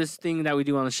 we gotta do this thing that we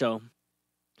do on the show.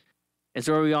 It's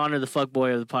where we honor the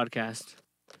fuckboy of the podcast.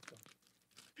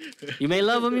 You may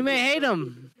love him, you may hate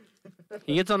him.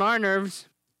 He gets on our nerves.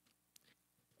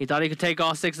 He thought he could take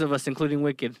all 6 of us, including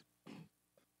Wicked.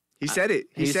 He said it.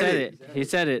 He said it. He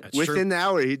said it. That's true. Within the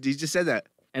hour, he just said that.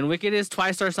 And Wicked is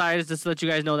twice our size, just to let you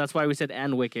guys know. That's why we said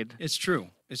and Wicked. It's true.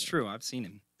 It's true. I've seen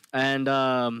him. And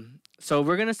so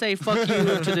we're gonna say fuck you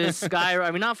to this guy.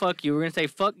 I mean, not fuck you. We're gonna say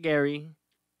fuck Gary.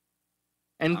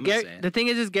 And I'm gonna Gary, say it. the thing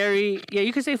is Gary. Yeah,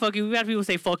 you can say fuck you. We've had people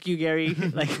say fuck you, Gary,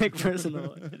 like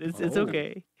personal. It's Oh.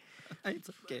 okay. It's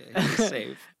okay. It's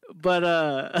safe. But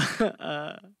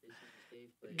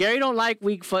Gary don't like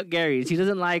weak fuck Garys. He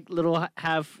doesn't like little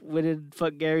half-witted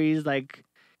fuck Garys. Like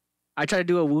I tried to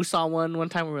do a Woosaw one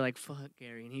time where we were like fuck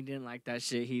Gary, and he didn't like that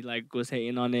shit. He like was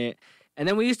hating on it. And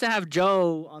then we used to have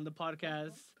Joe on the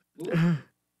podcast.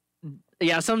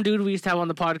 Yeah, some dude we used to have on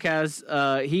the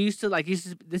podcast. He used to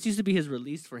this used to be his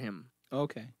release for him.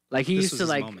 Okay. Like he This used was to his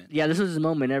like, moment. yeah, this was his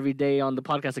moment every day on the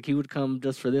podcast. Like he would come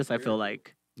just for this. I feel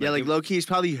like, Yeah, like low key, he's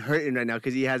probably hurting right now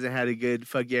because he hasn't had a good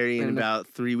fuck Gary in And- about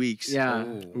 3 weeks. yeah.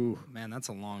 Oh, man, that's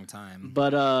a long time.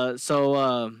 But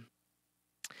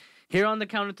here on the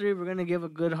count of 3, we're gonna give a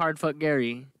good hard fuck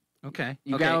Gary. Okay.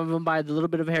 You okay. grab him by the little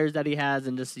bit of hairs that he has,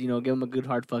 and just give him a good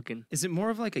hard fucking. Is it more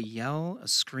of like a yell, a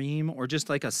scream, or just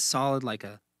like a solid, like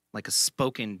a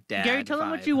spoken dad? Gary, tell him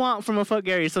what vibe? you want from a fuck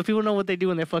Gary, so people know what they do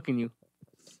when they're fucking you.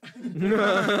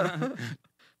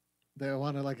 They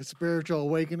wanted like a spiritual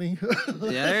awakening.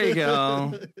 Yeah, there you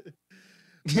go.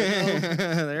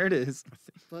 There it is.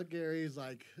 Fuck Gary's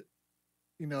like,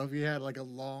 if you had like a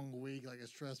long week, like a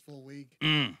stressful week,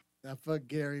 Mm. that fuck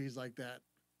Gary's like that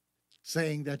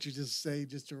saying that you just say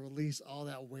just to release all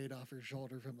that weight off your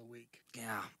shoulder from the week.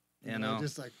 Yeah. You Yeah, know, no.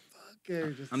 Just like fuck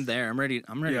Gary. Just, I'm there. I'm ready.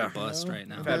 I'm ready Yeah. to bust right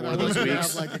now. And Had then one I of those want you to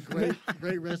weeks. have like a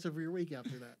great rest of your week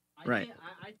after that. Right.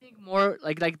 I think more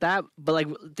like that, but like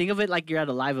think of it like you're at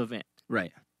a live event.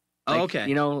 Right. Like, Oh,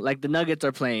 okay. Like the Nuggets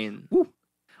are playing. Woo.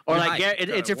 Or You're like hyped. it's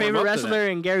your Gotta favorite warm up to that. wrestler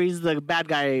and Gary's the bad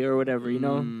guy or whatever,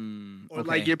 Mm, Or okay.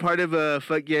 like you're part of a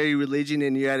fuck Gary religion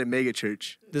and you're at a mega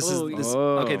church. This Oh, is this.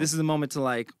 Oh. Okay, this is the moment to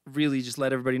like really just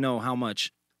let everybody know how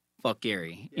much fuck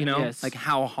Gary. You know, Yes. like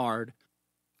how hard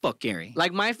fuck Gary.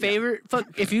 Like my favorite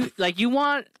fuck if you like you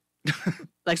want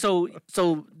like so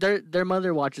their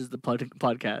mother watches the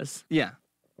podcast. Yeah.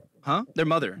 Huh? Their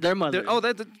mother. Their mother.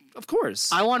 That of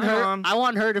course. I want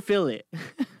her to feel it.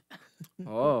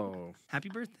 Oh. Happy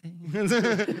birthday.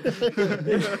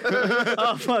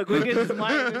 Oh fuck, we get this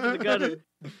mic into the gutter.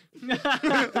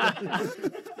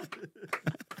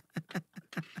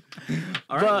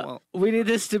 All right. But Well, we need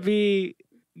this to be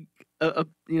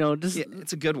just yeah,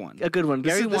 it's a good one. a good one.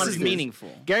 Gary This wants is this. meaningful.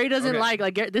 Gary doesn't Okay.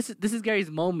 like Gary, this is Gary's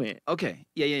moment. Okay.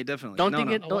 Yeah, definitely. Don't No, think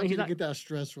no. it- I Don't- want he's you to not- get that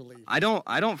stress relief. I don't.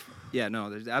 Yeah,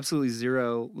 no. There's absolutely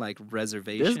zero like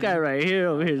reservation. This guy right here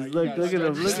over here. you Look gotta at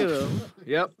him. stretch Look it at out. him.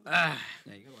 Yep. Yeah,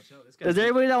 you gotta watch out. This Is guy's there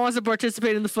anybody that wants to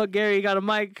participate in the fuck Gary? You got a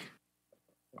mic?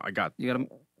 I got. You got him.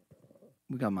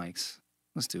 We got mics.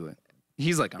 Let's do it.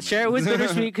 He's like, I'm Share it with ready.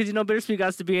 Bittersweet because Bittersweet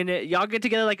got to be in it. Y'all get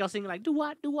together like y'all singing like do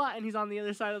what, and he's on the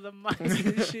other side of the mic and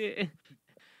shit.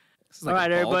 This is like All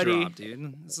right, a ball everybody. drop,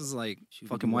 dude. This is like Should we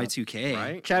fucking do that? Y2K.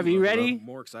 Right? Trav, you I'm ready?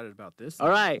 more excited about this. All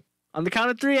right. On the count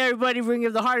of 3, everybody, we're going to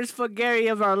give the hardest fuck Gary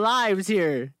of our lives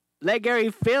here. Let Gary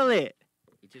feel it.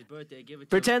 It's his birthday. Give it to him.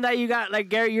 Pretend that you got, like,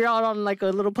 Gary, you're out on, like, a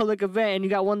little public event and you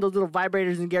got one of those little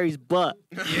vibrators in Gary's butt.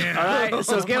 Yeah. All right?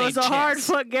 So give us a hard chess.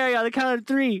 fuck Gary on the count of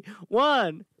 3.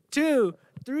 1, 2,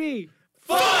 3.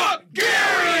 Fuck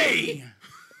Gary!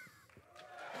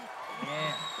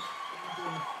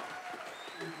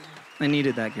 I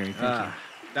needed that, Gary. Thank you.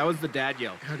 That was the dad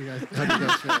yell. How do you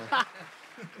guys feel?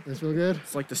 This feel good?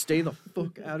 It's like to stay the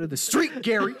fuck out of the street,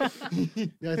 Gary.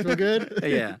 You guys feel good?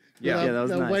 Yeah. Yeah. that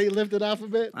was that nice. weight lifted off a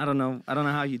bit? I don't know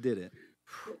how you did it,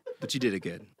 but you did it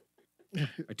good.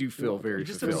 I do feel very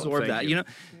Just fulfilled. absorb Thank that. You. You know,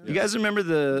 you guys remember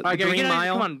the All right, Gary, Green get out,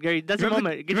 Mile? come on, Gary, that's your Remember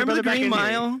moment. the, Get your remember brother the back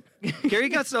Green in here. Mile? Gary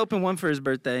got to open one for his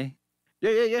birthday.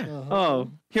 Yeah. Uh-huh.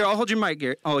 Oh, Here, I'll hold your mic,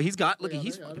 Gary. Oh, he's got. Look, I got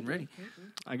he's it, fucking ready.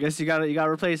 I guess you got to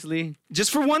replace Lee.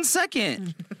 Just for 1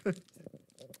 second.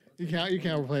 You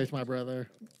can't replace my brother.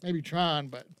 Maybe Tron,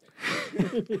 but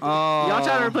Oh, Y'all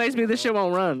try to replace me, this shit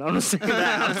won't run. I'm just saying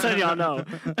that. I'm telling y'all no.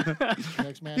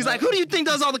 next man. He's up. like, who do you think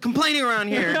does all the complaining around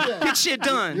here? Get shit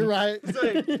done. You're right.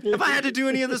 If I had to do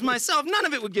any of this myself, none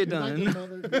of it would get done.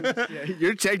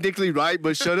 You're technically right,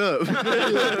 but shut up.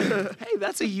 Hey,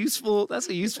 that's a useful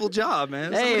job,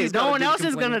 man. Hey, Somebody's no gotta one be else is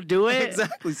complaining. gonna do it.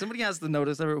 Exactly. Somebody has to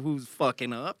notice who's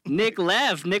fucking up. Nick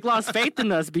left. Nick lost faith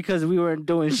in us because we weren't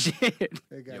doing shit.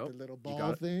 They got Yep, the little got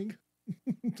ball it. thing.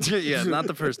 Yeah, not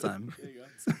the first time.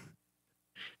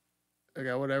 I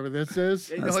got whatever this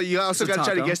is. No, you also It's a got to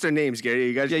try to taco. guess their names, Gary.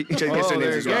 You got to try to guess Oh, their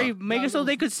there names you as go. well. Gary, make it so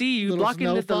they could see you. Little Blocking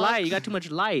snow the light. fox. You got too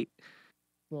much light.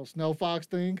 Little snow fox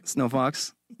thing. Snow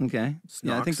Fox. Okay.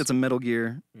 Yeah, I think Snox. that's a Metal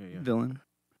Gear Yeah. villain.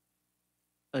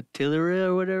 Artillery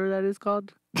or whatever that is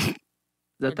called. Is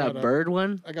that got that a- bird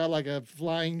one? I got like a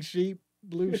flying sheep,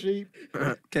 blue sheep.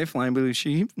 Okay, Flying Blue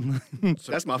Sheep.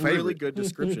 That's my Really favorite. good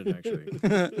description,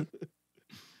 actually.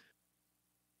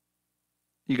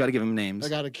 You got to give him names. I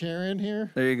got a Karen here.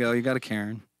 There you go. You got a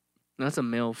Karen. That's a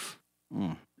MILF.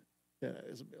 Mm. Yeah, that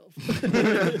is a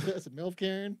MILF. That's a MILF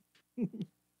Karen.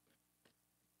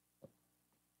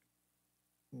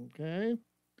 Okay.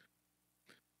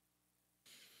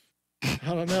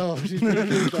 I don't know. She's pretty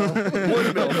cute, though.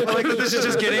 I like that this is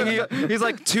just getting. He's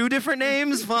like 2 different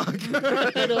names. Fuck.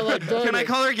 I know, like, darn Can I it.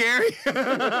 call her Gary?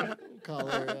 Call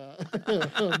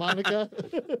her Monica.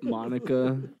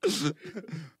 Monica.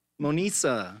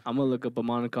 Monisa. I'm gonna look up a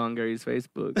Monica on Gary's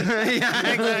Facebook.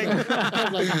 Yeah, exactly.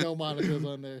 I'm like, no Monica's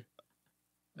on there.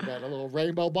 Got a little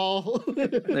rainbow ball.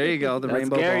 There you go. The That's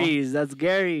rainbow Gary's. That's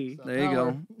Gary. ball. There you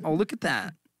go. Oh, look at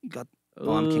that. You got.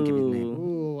 Oh, I can't give you the name.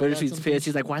 Ooh, I got Bittersweet's something- pissed.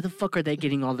 He's like, why the fuck are they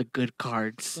getting all the good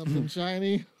cards? Something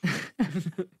shiny.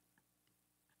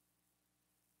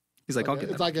 He's like, I'll get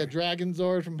It's that. like a Dragon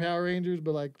Zord from Power Rangers,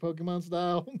 but like Pokemon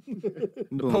style. The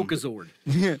Boom. Pokazord.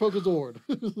 Pokazord.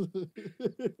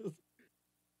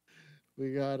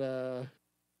 we got Ooh,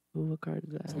 what card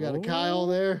is that? we got a Kyle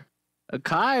there. A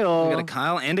Kyle. We got a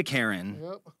Kyle and a Karen.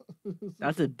 Yep.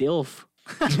 That's a DILF.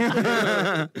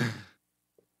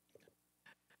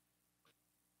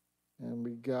 And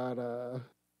we got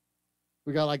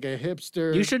like a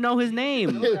hipster. You should know his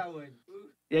name.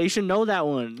 Yeah, you should know that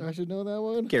one. I should know that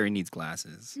one. Gary needs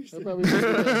glasses. That probably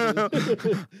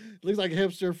looks like a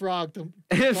hipster frog.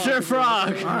 Hipster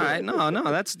frog. All right, no,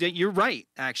 that's you're right.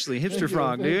 Actually, hipster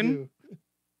frog, dude.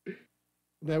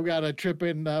 Then we got a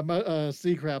tripping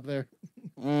sea crab there.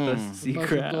 Mm, Sea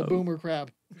Mushroom- little crab. boomer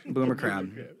crab. boomer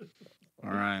crab.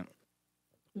 All right.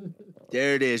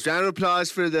 There it is. Round of applause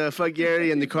for the Fuck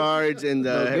Gary and the cards and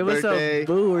the Bro, give birthday. us a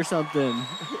boo or something.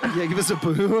 Yeah, give us a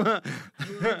boo.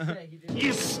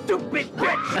 You stupid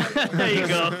bitch. There you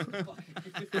go.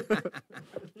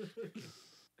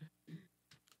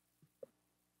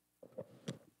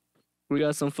 We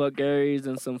got some fuck Garys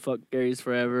and some fuck Garys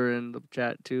forever in the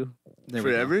chat too. There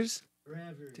we go. Forevers?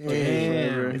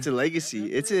 Damn. It's a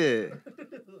legacy. It's a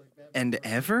And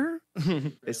ever?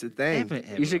 it's a thing. Ever,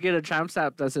 ever. You should get a tramp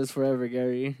stamp that says forever,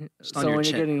 Gary. Just on So your when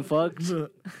check. you're getting fucked,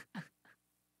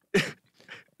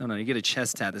 No, you get a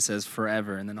chest tat that says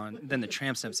forever, and then the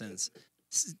tramp stamp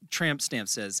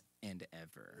says and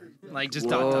ever. Like just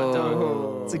dot dot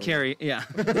dot. It's a carry. Yeah.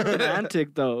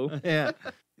 romantic though. Yeah.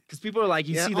 Because people are like,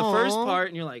 you Yeah, see the first aw. part,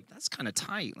 and you're like, that's kind of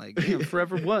tight. Like, damn,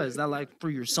 forever was that like for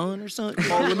your son or something?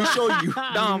 Oh, let me show you.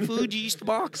 Dom Fuji's the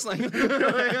box. Like, is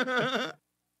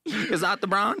that the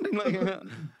brand? Like,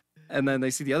 and then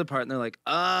they see the other part, and they're like,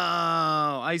 oh,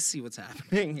 I see what's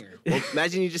happening here. Well,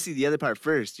 imagine you just see the other part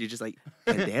first. You're just like,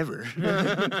 and ever.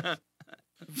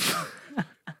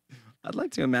 I'd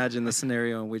like to imagine the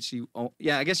scenario in which you,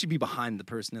 I guess you'd be behind the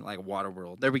person at like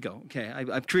Waterworld. There we go. Okay,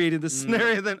 I've created this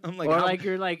scenario. Then I'm like, Or how- like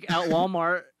you're like at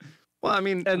Walmart. well, I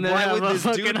mean, and then why have would a this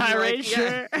fucking dude be high like, rate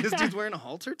shirt. this dude's wearing a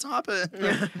halter top?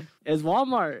 It's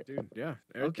Walmart. Dude, yeah.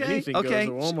 Okay, Anything okay,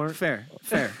 goes at Walmart. fair,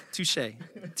 touche.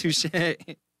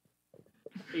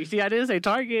 You see, I didn't say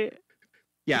Target.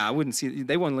 Yeah, I wouldn't see.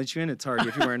 They wouldn't let you in at Target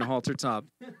if you're wearing a halter top,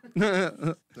 Not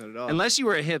at all. unless you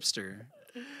were a hipster.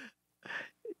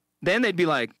 Then they'd be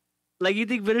like, Like you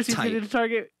think Bittersweet's Tight. been to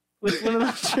Target with one of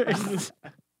those shirts?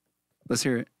 "Let's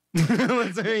hear it."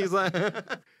 Let's hear it. He's like,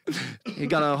 "You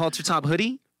got a halter top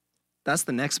hoodie?" That's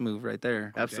the next move right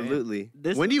there. Absolutely.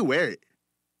 This- When do you wear it?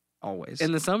 Always.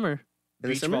 In the summer. In the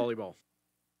Beach summer? volleyball.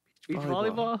 Beach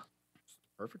Volleyball. volleyball.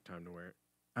 Perfect time to wear it.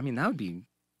 I mean, that would be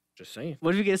Just saying.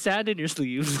 What if you get sand in your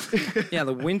sleeves? yeah,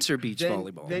 the winter beach then,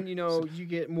 volleyball. Then you know you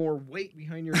get more weight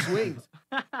behind your swings.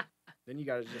 Then you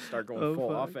gotta just start going Oh, full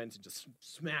fuck. offense and just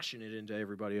smashing it into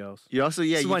everybody else. You also,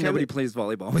 yeah, This is you why kinda- nobody plays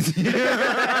volleyball with you.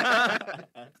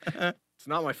 It's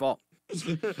not my fault.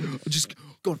 Just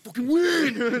go fucking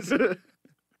win.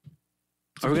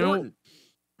 Are we gonna important.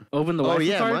 open the Oh, wifey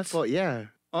yeah, my cards? fault, yeah.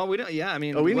 Oh, we don't. Yeah, I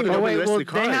mean, Oh, we what didn't about- even Oh open the wait, rest well of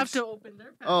the they have cards. to open their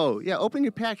packs. Oh, yeah, open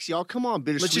your packs, y'all. Come on,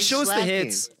 Bittersweet. let's just show us the slacking.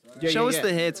 hits. Yeah, Show yeah, us yeah.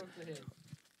 the hits.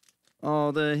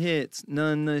 All the hits,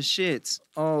 none the shits.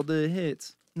 All the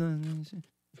hits, none the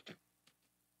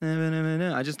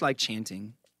shits. I just like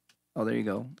chanting. Oh, there you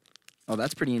go. Oh,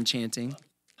 that's pretty enchanting.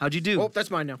 How'd you do? Oh, that's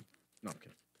mine now. No, I'm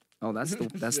kidding. Oh, that's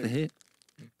the hit.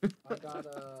 I got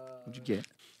What'd you get?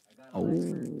 Oh,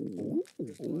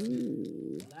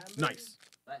 Nice.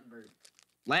 Lattenberg.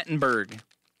 Lattenberg.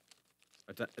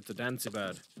 It's a dancey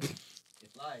bird. It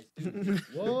lies.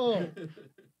 whoa.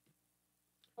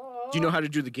 Do you know how to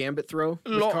do the gambit throw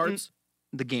with Lawton. cards?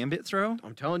 The gambit throw.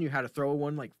 I'm telling you how to throw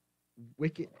one like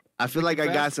wicked. I feel like I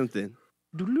got something.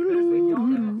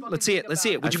 Let's see it. Let's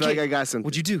see it. I What'd you feel like get? I got something.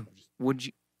 What'd you do? Would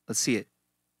you? Let's see it.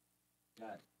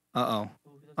 Uh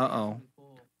oh.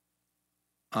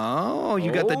 Oh,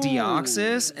 you got the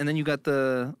Deoxys, and then you got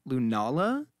the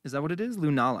Lunala. Is that what it is?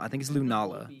 Lunala. I think it's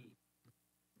Lunala.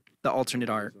 The alternate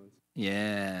art.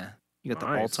 Yeah. You got the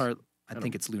Nice. alt art. I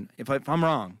think it's Luna. If I'm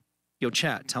wrong, yo,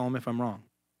 chat, tell them if I'm wrong.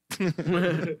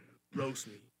 Roast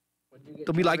me.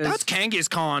 They'll be like, that's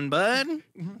Kangaskhan, bud.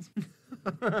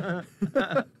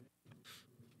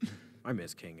 I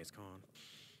miss King is Khan.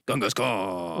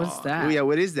 Kangaskhan. What's that? Oh, yeah,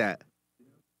 what is that?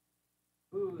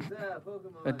 Who's that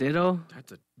Pokemon? A ditto?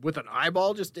 That's with an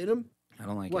eyeball just in him. I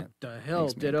don't like What it. the hell,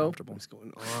 Makes me Ditto? uncomfortable. What's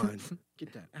going on?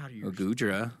 Get that out of Or your.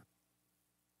 Gudra,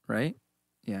 right?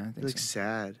 Yeah, I It think looks so.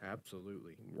 sad.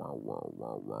 Absolutely.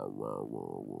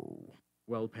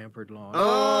 Well pampered lawn.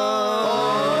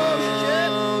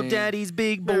 Oh, shit! Daddy's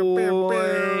big boy.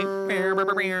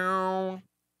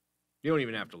 You don't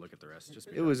even have to look at the rest. Just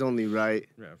It was only right.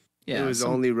 yeah. Yeah, It was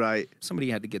only right.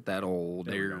 somebody had to get that old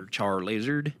There we there go. char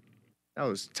lizard. That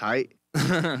was tight.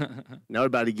 That's Now we're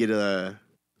about to get a.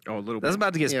 Oh, a little bit.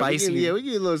 about to get Yeah, spicy. we get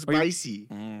a little Or you- spicy.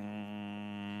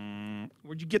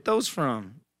 Where'd you get those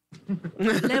from?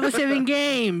 Level 7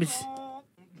 Games.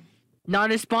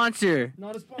 Not a sponsor.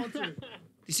 Not a sponsor.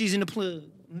 This isn't a plug.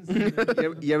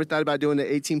 You ever thought about doing the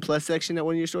 18+ section at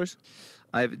one of your stores?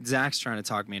 Zach's trying to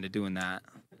talk me into doing that.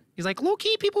 He's like, low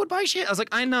key, people would buy shit. I was like,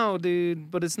 I know, dude,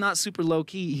 but it's not super low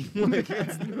key.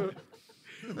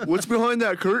 What's behind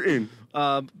that curtain?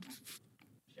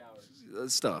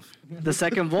 Stuff. The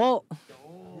second vault.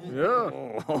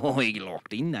 Yeah. Oh, he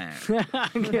locked in there.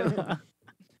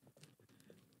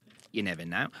 You never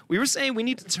know. We were saying we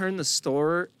need to turn the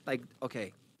store, like,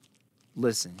 okay,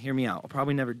 listen, hear me out. I'll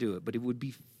probably never do it, but it would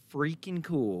be freaking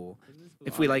cool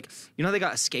if we, like, you know, they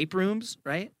got escape rooms,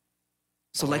 right?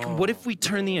 So, like, what if we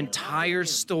turn the entire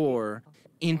store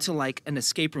into, like, an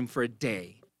escape room for a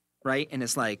day, right? And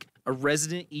it's, like, a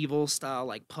Resident Evil style,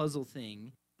 like, puzzle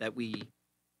thing that we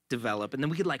develop. And then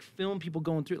we could, like, film people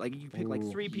going through, like, you pick, like,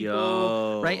 3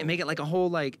 people, right? And make it, like, a whole,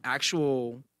 like,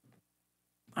 actual,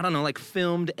 I don't know, like,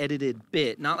 filmed, edited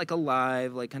bit. Not, like, a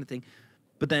live, like, kind of thing.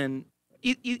 But then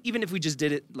even if we just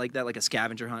did it like that, like a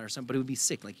scavenger hunt or something, but it would be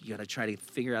sick. Like, you got to try to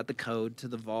figure out the code to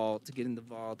the vault, to get in the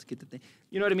vault, to get the thing.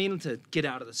 You know what I mean? To get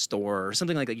out of the store or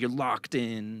something like that. You're locked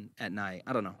in at night.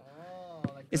 I don't know.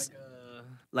 It's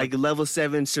Like a level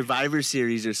 7 Survivor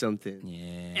series or something.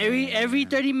 yeah. Every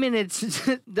 30 minutes,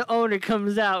 the owner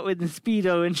comes out with the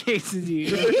Speedo and chases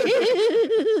you.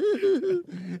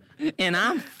 And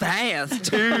I'm fast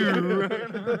too.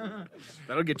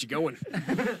 That'll get you going.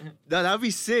 No, that would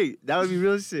be sick. That would be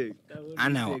real sick. I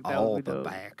know all the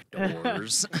back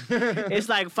doors. It's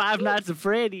like Five Nights at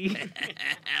Freddy,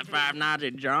 5 Nights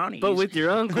at Johnny's. but with your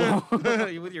uncle.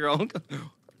 with your uncle.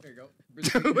 There you go.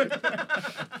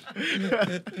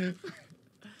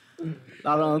 A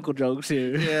lot of uncle jokes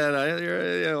here.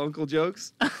 Yeah, Uncle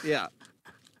Jokes. Yeah,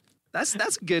 that's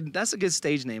a good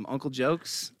stage name, Uncle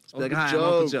Jokes. Like, hi, I'm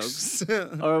Uncle Jokes.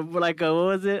 Or like, what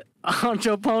was it?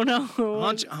 Honcho Pono?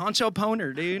 Honcho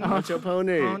Poner, dude. Honcho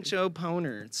Poner. Honcho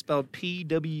Poner. It's spelled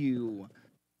P-W.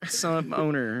 Son of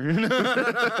owner.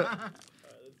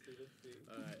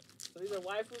 So these are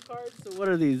waifu cards? So what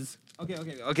are these? Okay.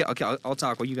 I'll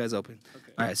talk while you guys open.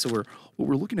 Okay. All right. So what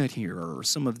we're looking at here are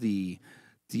some of the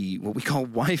what we call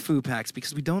waifu packs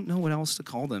because we don't know what else to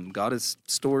call them. Goddess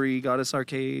Story, Goddess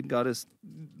Arcade, Goddess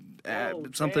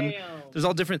something. Damn. There's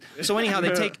all different. So anyhow,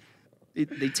 they take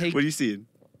What are you seeing?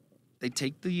 they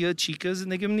take the chicas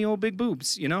and they give them the old big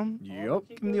boobs. You know. Yep.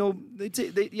 Give them the old. A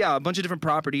bunch of different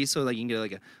properties. So like you can get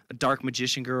like a dark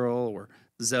magician girl or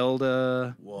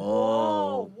Zelda.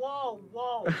 Whoa.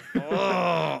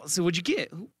 Oh, so what'd you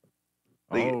get?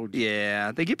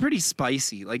 Yeah, they get pretty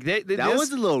spicy. Like That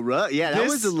was a little rough. Yeah, that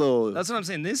was a little. That's what I'm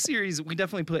saying. This series, we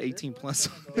definitely put 18 plus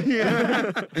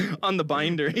on the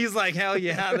binder. He's like, hell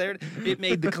yeah, there it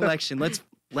made the collection. Let's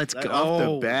go. off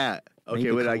the bat. Okay,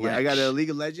 Made what the did I get? I got a collection. League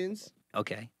of Legends.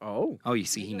 Okay. Oh. Oh, you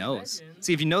see, he knows.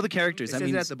 See, if you know the characters, It that says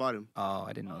it means. at the bottom. Oh,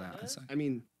 I didn't know that. That's- I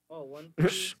mean,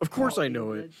 Of course I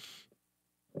know it.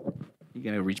 You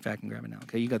gotta reach back and grab it now.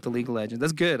 Okay, you got the League of Legends.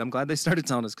 That's good. I'm glad they started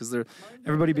telling us because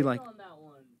everybody be like,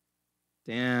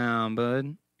 damn,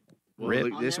 bud. well, Rip.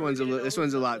 look, this one's a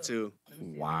lot too.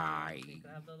 Why?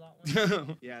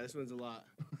 Yeah, this one's a lot.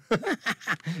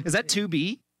 Is that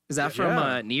 2B? Is that from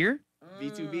Yeah. Nier?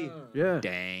 V2B. Yeah.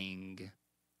 Dang.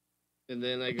 And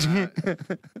then I got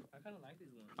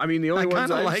I mean, the I only ones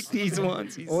kind of I've like these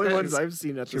ones. he only says. ones I've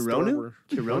seen at the Kirona? store were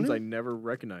the ones Kirona? I never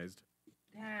recognized.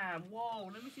 Damn,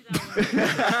 whoa, let me see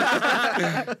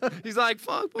that one. He's like,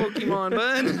 fuck Pokemon,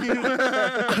 bud.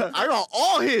 I got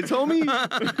all hits, homie.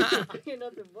 Ain't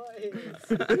nothing but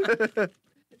hits.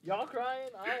 Y'all crying?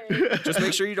 I ain't. Just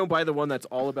make sure you don't buy the one that's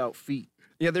all about feet.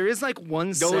 Yeah, there is like one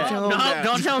Don't set. tell No, him that.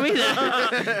 don't tell me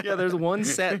that. Yeah, there's one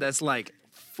set that's like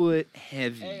foot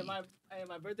heavy. Hey,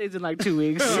 my birthday's in like 2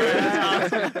 weeks.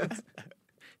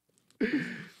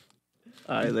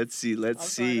 All right, let's see.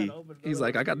 He's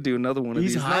like, I got to do another one of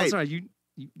He's these. No, hype. it's all right. You.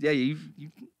 You.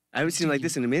 I haven't seen him like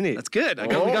this in a minute. That's good. We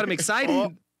got him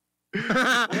excited.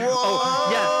 Oh,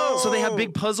 yeah. So they have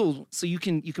big puzzles, so you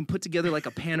can put together like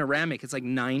a panoramic. It's like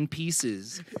 9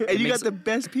 pieces. And It you got makes- the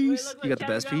best piece. You got the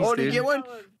best piece, Oh, did you dude. get one?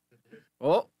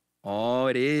 Oh, Oh,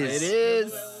 it is. It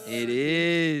is. It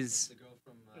is. The girl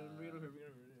from Kill la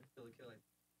Kill.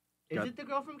 Is Got- it the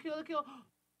girl from Kill la Kill?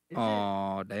 Is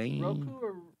Oh, it dang. Roku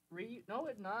or Ryu? No,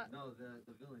 it's not. No,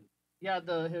 the villain. Yeah,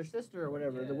 her sister or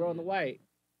whatever, the Yeah, girl in the white.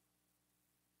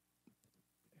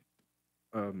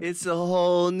 It's a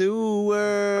whole new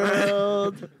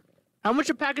world. How much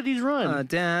a pack of these run? A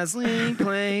dazzling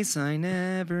place I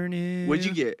never knew. What'd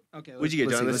you get? Okay, What'd you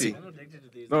get, John? Let's see. I'm addicted to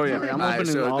these. Oh, yeah. Sorry, I'm Alright,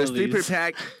 opening so all there's of 3 per these.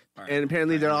 pack, All right. and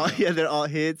apparently they're all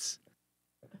hits.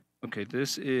 Okay,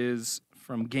 this is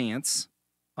from Gantz,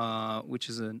 which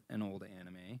is an old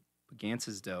anime. But Gantz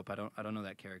is dope. I don't know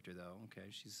that character though. Okay,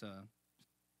 she's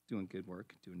doing good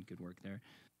work there.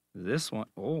 This one,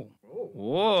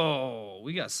 whoa,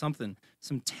 we got some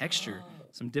texture,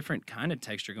 some different kind of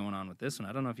texture going on with this one.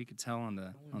 I don't know if you could tell on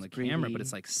the one's camera, but pretty.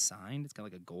 it's like signed. It's got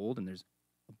like a gold, and there's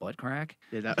a butt crack.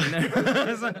 Yeah, in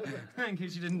there. In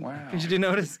case you didn't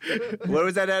notice. Where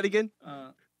was that at again?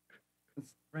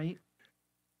 It's right.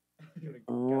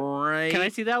 Right. Can I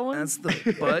see that one? That's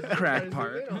the butt crack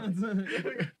part.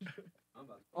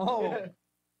 Oh.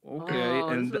 Okay, Oh,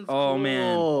 and this one's oh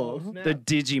man, cool. the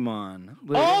Digimon.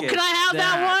 Look Oh, at can I have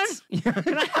that one? that.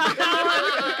 Can I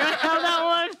have that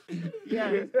one? Can I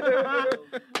have that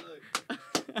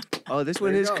one? Oh, this one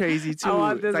There you is go. crazy too. I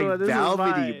want this It's like one. This is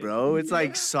velvety, mine. bro. It's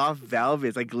like soft velvet.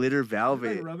 It's like glitter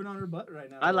velvet. rubbing on her butt right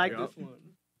now. I like Yeah. this one.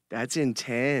 That's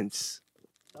intense.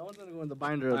 That one's gonna go in the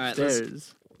binder All right, let's-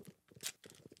 upstairs.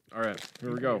 All right,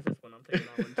 here we go. This one, I'm taking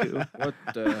that one too. What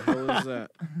the hell is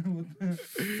that?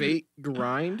 Fate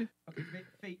grind?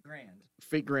 Fate grand.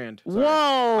 Fate grand. Sorry.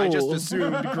 Whoa! I just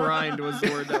assumed grind was the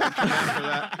word that would come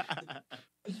after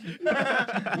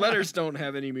that. Letters don't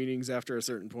have any meanings after a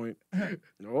certain point.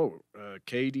 No,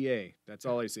 KDA. That's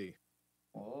all I see.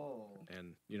 Oh.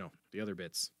 And, the other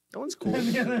bits. That one's cool.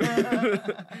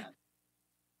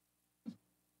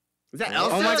 Is that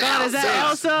Elsa? Oh my God, is that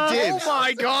Elsa? Dibs. Oh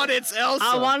my God, it's Elsa.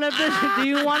 I want to build. Do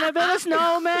you want to build a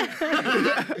snowman?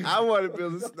 I want to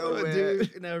build a snowman.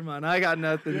 Dude, never mind. I got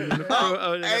nothing.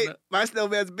 Hey, my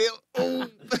snowman's built. Oh.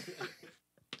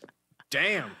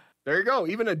 Damn. There you go.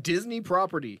 Even a Disney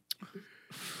property.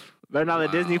 Better not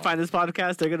let Disney Wow. find this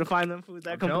podcast. They're gonna find them foods.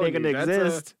 That I'm company ain't telling gonna you, that's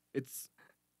exist. It's.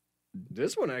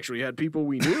 This one actually had people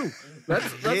we knew. That's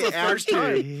Hit the first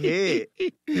after time. hit.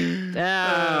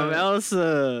 Damn,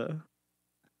 Elsa.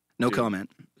 No Dude. comment.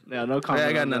 Yeah, no comment.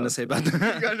 I got on nothing to that. say about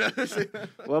that.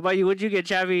 What about you? What'd you get,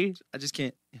 Chavi? I just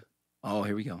can't. Oh,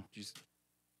 here we go.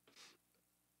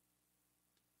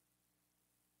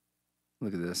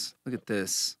 Look at this. Look at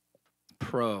this.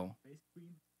 Pro.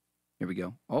 Here we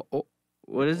go. Oh,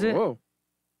 What is it? Whoa.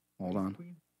 hold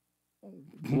on.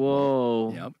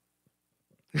 Whoa. Yep,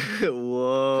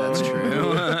 Whoa. that's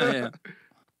true. Yeah.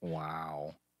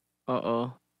 Wow.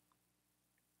 Uh-oh.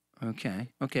 Okay.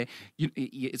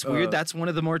 It's weird. Uh, That's one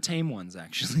of the more tame ones,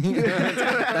 actually.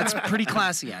 That's pretty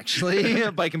classy, actually,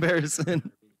 by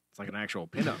comparison. It's like an actual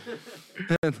pinup.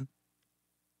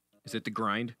 Is it the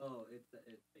grind? Oh, it's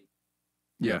fake.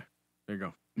 Yeah. There you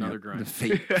go. Another Yep, grind.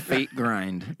 The fate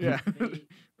grind. Yeah. Fate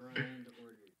grind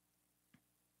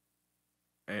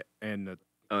order. And the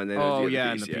Oh, and then oh there's the yeah,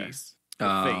 other and the piece, piece. The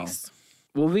Oh. face.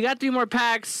 Well, we got 3 more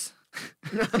packs.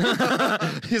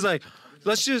 He's like,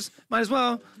 let's just, might as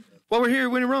well, while we're here,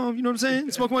 win in Rome, you know what I'm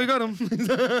saying? Smoke while you got them. He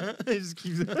just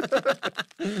keeps Cameraman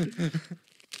has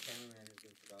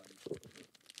been forgotten.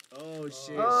 Oh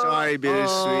shit! Sorry, bittersweet.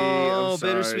 Oh, I'm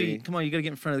sorry. bittersweet. Come on, you gotta get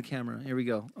in front of the camera. Here we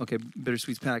go. Okay,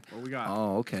 bittersweet's pack. What we got?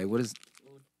 Oh, okay. What is?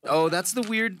 Oh, that's the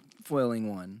weird foiling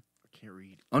one. I can't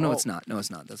read. Oh no, it's not. No, it's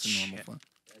not. That's a normal Shit. foil.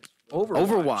 Overwatch.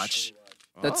 Overwatch.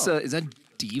 That's Oh. is that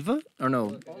Diva? Or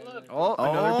no? Oh,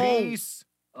 another Oh. piece.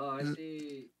 Oh, I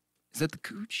see. Is that the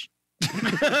Cooch?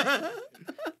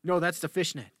 No, that's the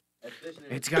fishnet. That's fishnet.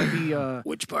 It's got to be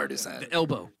Which part is that? the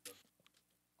elbow.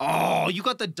 Oh, you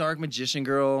got the Dark Magician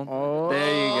girl. Oh, There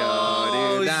you go,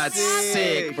 Oh, dude. That's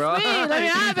sick. sick, bro. Sweet, let me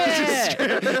have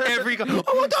it. Every go.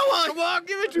 Oh, what that one? Come on,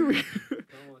 give it to me. Come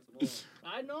on, some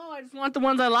more. I know. I just want the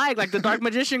ones I like the Dark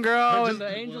Magician Girl and the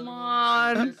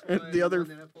Angelmon. This one, The other- one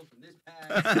that I pulled from this pack,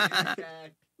 this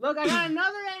pack, Look, I got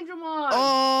another Angelmon.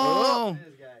 Oh.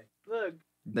 this guy. Look.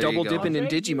 There you Double go. dipping in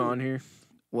Thank you. Digimon here.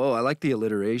 Whoa, I like the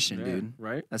alliteration, Yeah, dude.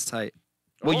 Right? That's tight.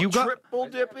 Well, Oh, you got triple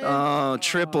dipping. oh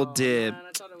triple Oh, dip. man,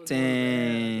 I thought it was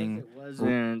Dang. It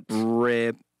wasn't.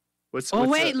 Rip. What's Oh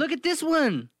what's wait, up? look at this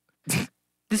one.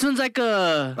 This one's like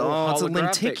a. Oh, it's a holographic.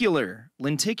 lenticular.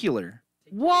 Lenticular.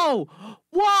 Whoa!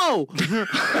 Whoa!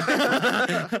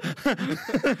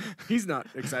 He's not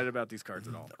excited about these cards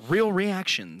at all. Real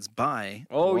reactions by.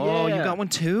 Oh, Whoa, yeah. you got one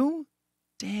too?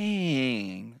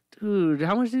 Dang. Dude,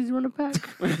 how much did you want to pack?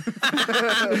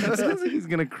 Sounds like he's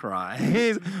gonna cry.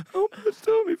 How much?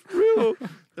 Tell me for real.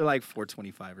 They're like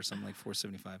 $4.25 or something, like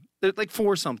 $4.75. They're like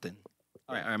 $4 something.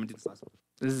 All right, I'm gonna do this last one.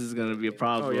 This is gonna be a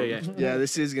problem. Oh, yeah. Yeah,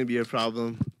 this is gonna be a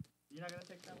problem. You're not gonna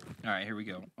take that one? All right, here we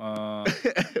go.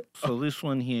 So this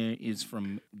one here is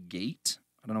from Gate.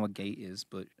 I don't know what Gate is,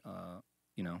 but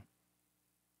you know,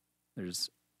 there's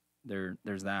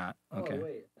that. Okay, Oh,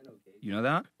 wait, I know Gate. you know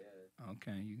that? Yeah.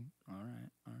 Okay, you. All right.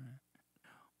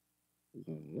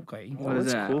 Okay. What is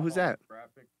that's that? cool. Who's that?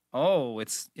 Oh,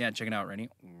 it's check it out. Ready?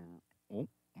 Oh,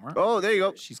 Oh, there you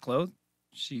go. she's clothed.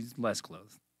 She's less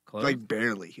clothed. Clothed. Like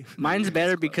barely. Mine's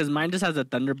better because mine just has a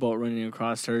thunderbolt running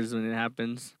across hers when it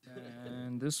happens.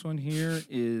 And this one here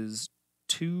is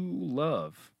To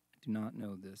Love. I do not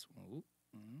know this one. Ooh.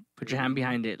 Mhm. Put your hand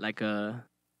behind it like a.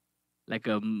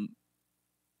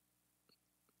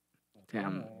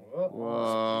 Damn.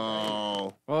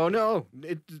 Whoa. Oh no!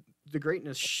 The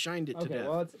greatness shined it to Okay, death.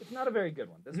 well, it's not a very good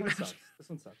one. This one sucks. This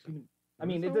one sucks. I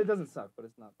mean, it doesn't suck, but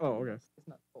it's not. Oh, okay. It's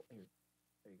not. Oh, here.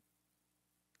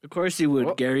 Of course you would,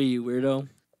 Oh. Gary, you weirdo.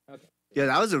 Yeah,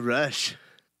 that was a rush.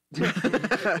 There you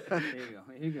go.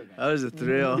 Here you go, That guys. was a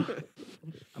thrill.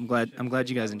 I'm glad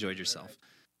you guys enjoyed yourself.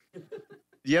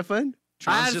 You have fun? I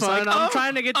Tron's had just fun. like, I'm "Oh."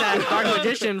 trying to get that Dark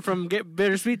Magician from Get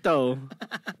Bittersweet though.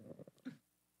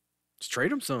 Let's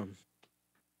trade him some.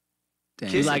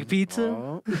 Dang. You like pizza?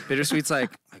 Oh. Bittersweet's like,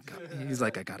 he's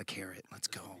like, I got a carrot. Let's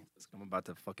go. I'm about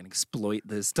to fucking exploit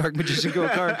this Dark Magician Go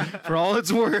card for all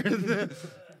it's worth. I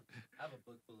have a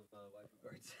book full of waifu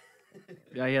cards.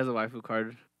 Yeah, he has a waifu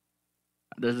card.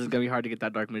 This is gonna be hard to get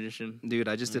that Dark Magician. Dude,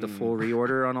 I just did a full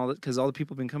reorder on all that because all the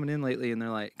people have been coming in lately, and they're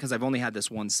like, because I've only had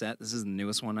this one set. This is the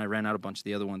newest one. I ran out a bunch of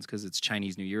the other ones because it's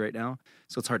Chinese New Year right now,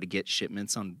 so it's hard to get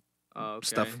shipments on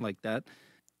stuff like that.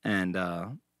 And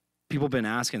people have been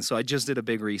asking, so I just did a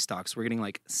big restock. So we're getting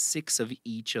like 6 of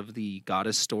each of the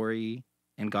Goddess Story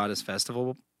and Goddess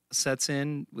Festival sets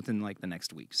in within like the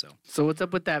next week. So So what's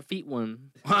up with that feet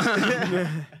one?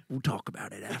 we'll talk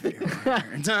about it after.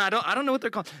 No, I don't know what they're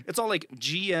called. It's all like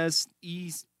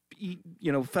GSE,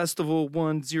 Festival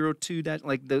 102. That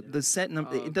like the set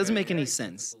number. It doesn't make any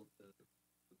sense.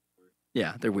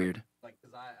 Yeah, they're weird. Like,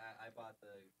 cause I bought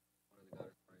one of the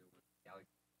Goddess Mario Galaxy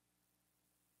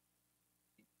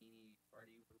Bikini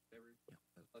Party, whatever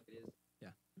the fuck it is. Yeah.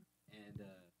 And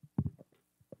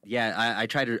yeah, I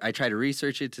try to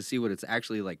research it to see what it's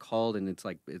actually like called, and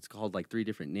it's called like 3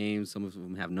 different names. Some of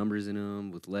them have numbers in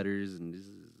them with letters, and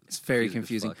It's very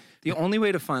confusing confusing. as fuck. The only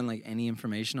way to find like any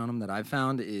information on them that I've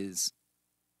found is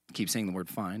keep saying the word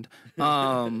find.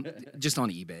 Just on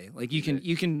eBay. Like you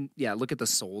can look at the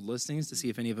sold listings to see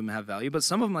if any of them have value. But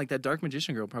some of them, like that Dark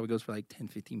Magician girl, probably goes for like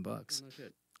 $10-15.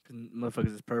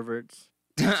 Motherfuckers is perverts.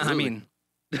 I mean,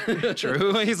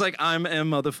 true. He's like, I'm a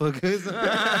motherfuckers.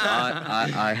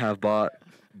 I have bought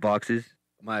boxes.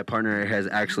 My partner has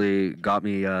actually got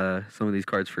me some of these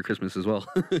cards for Christmas as well.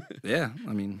 Yeah,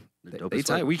 I mean, They're they dope as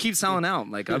tight. fuck. We keep selling out.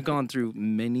 Like I've gone through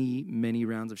many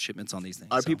rounds of shipments on these things.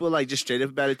 Are so. people like just straight up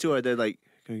about it too? Or are they like,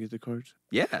 can I get the cards?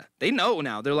 Yeah, they know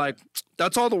now. They're like,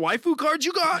 that's all the waifu cards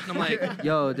you got. And I'm like,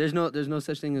 Yo, there's no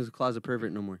such thing as a closet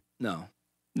pervert no more. no.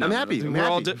 I'm happy. I'm We're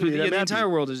all happy. the I'm happy. entire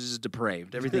world is just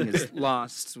depraved. Everything is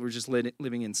lost. We're just living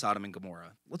in Sodom and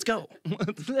Gomorrah. Let's go.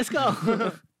 Let's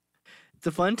go. It's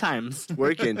a fun times.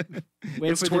 Working. Waiting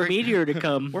It's for the twerk. meteor to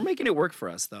come. We're making it work for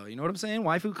us, though. You know what I'm saying?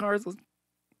 Waifu cards, let's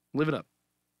live it up.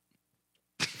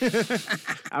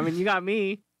 I mean, you got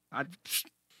me. I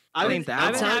I've ain't been, that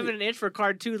I've been hard. having an itch for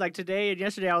card too. Like today and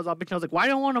yesterday, I was all bitching. I was like, why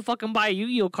don't I want to fucking buy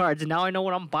Yu-Gi-Oh cards? And now I know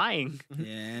what I'm buying.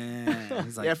 Yeah.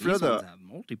 He's like, Yeah, for real these ones though. have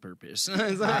multi-purpose. I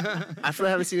feel like I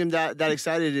haven't seen him that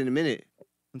excited in a minute.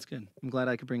 That's good. I'm glad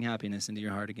I could bring happiness into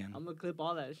your heart again. I'm gonna clip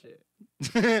all that shit.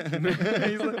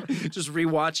 He's like, just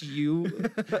rewatch you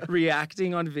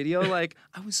reacting on video like,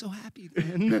 I was so happy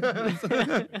then.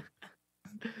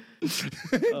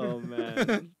 Oh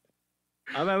man.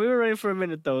 Oh man, we were running for a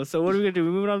minute though. So what are we gonna do?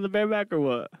 We moving on to the bareback or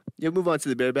what? Yeah, move on to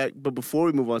the bareback. But before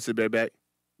we move on to the bareback,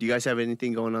 do you guys have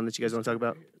anything going on that you guys want to talk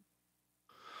about?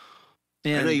 I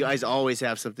know Man, you guys always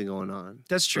have something going on.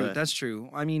 that's true. but- That's true.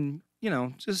 I mean,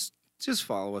 just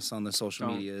follow us on the social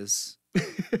Don't. medias.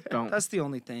 Don't. That's the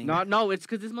only thing. No, it's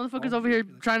because this motherfucker's over here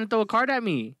trying to throw a card at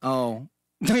me. Oh.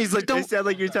 He's like, It don't. sounds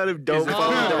like you're telling him don't it-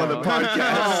 follow them on the Oh.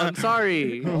 podcast. Oh, I'm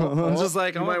sorry. I'm just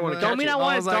like, You might wanna I catch mean it. I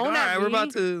want was it like, thrown all at right, me. we're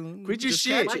about to Quit your just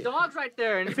shit. catch My it. dog's right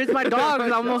there, and if it's my dog, I'm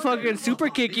gonna fucking super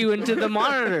kick you into the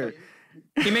monitor.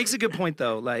 He makes a good point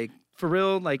though. Like for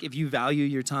real, like if you value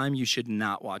your time, you should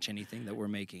not watch anything that we're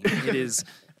making. It is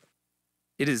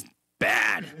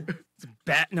bad. It's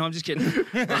bad. No, I'm just kidding.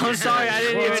 I'm sorry, I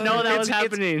didn't even know that was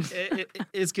happening.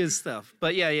 It's good stuff.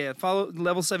 But yeah. Follow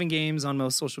Level 7 Games on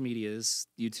most social medias,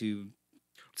 YouTube,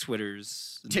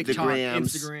 Twitters, TikTok,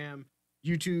 Grams. Instagram,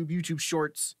 YouTube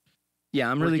Shorts. Yeah,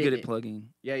 I'm We're really good getting at it. plugging.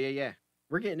 Yeah.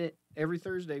 We're getting it every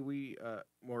Thursday. We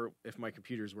more if my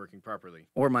computer's working properly.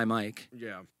 Or my mic.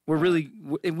 Yeah. We're really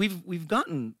we've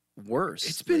gotten worse.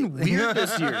 It's been lately. weird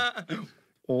this year.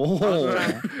 Oh.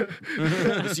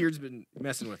 This year's been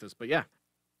messing with us, but yeah,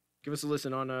 give us a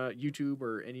listen on YouTube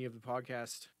or any of the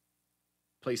podcast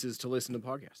places to listen to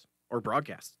podcasts or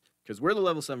broadcasts because we're the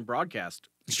Level 7 broadcast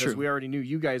It's because true. we already knew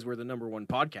you guys were the #1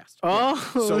 podcast. Oh,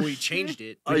 So we changed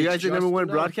it. Are you guys the just number one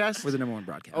enough. broadcast? We're the #1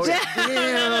 broadcast. Oh, yeah.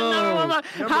 Number Number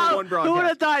Who would one broadcast.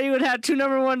 have thought you would have two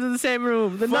number ones in the same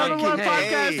room? The number Fucking one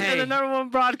podcast hey. and the number one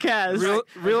broadcast.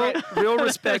 Real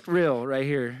respect, real right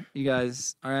here, you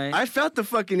guys. All right. I felt the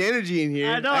fucking energy in here.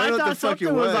 I know. don't I what the thought fuck it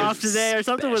something was off today, or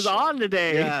something was Special. on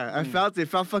today. Yeah, I felt it.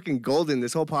 Felt fucking golden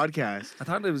this whole podcast. I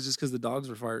thought it was just because the dogs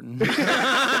were farting.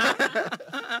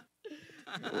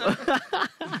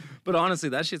 But honestly,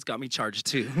 that shit's got me charged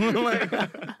too. Like,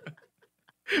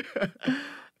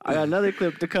 I got another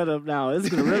clip to cut up now. It's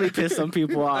gonna really piss some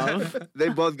people off. They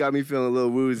both got me feeling a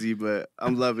little woozy, but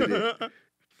I'm loving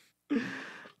it.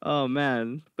 Oh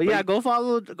man, but yeah, go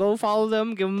follow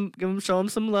them. Show them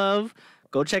some love.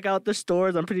 Go check out the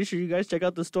stores. I'm pretty sure you guys check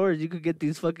out the stores. You could get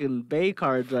these fucking Bay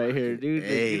cards right here, dude.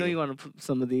 Hey. You know you want to put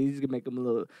some of these. You can make them a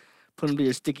little, put them to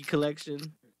your sticky collection.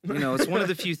 you know, it's one of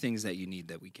the few things that you need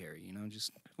that we carry. You know,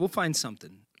 just we'll find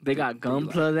something. They got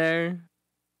Gunpla there.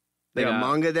 They got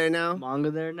manga there now. Manga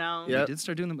there now. Yep. We did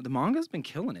start doing them, but the manga's been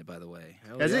killing it. By the way,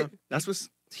 Hell That's yeah. it. That's what's.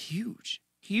 it's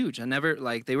huge. I never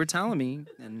like they were telling me,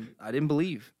 and I didn't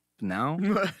believe. Now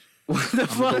What the I'm a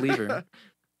fuck? believer.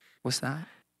 What's that?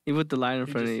 He put the line in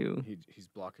He front just- of you. He's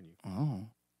blocking you.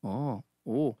 Oh.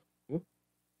 Oh.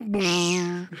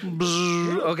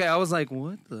 Okay, I was like,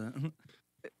 what the?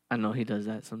 I know he does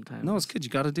that sometimes. No, it's good. You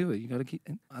got to do it. You got to keep.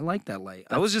 I like that light.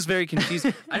 I was just very confused.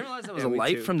 I didn't realize that was Yeah, a me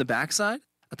light too. from the backside.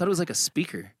 I thought it was like a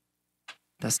speaker.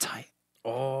 That's tight.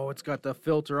 Oh, it's got the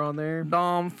filter on there.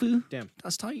 Damn.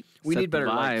 That's tight. We Set need the better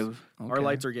lights. vibe. Our Okay.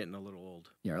 lights are getting a little old.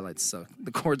 Yeah, our lights suck.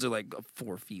 The cords are like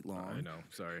 4 feet long. I know.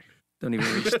 Sorry. Don't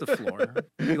even reach the floor.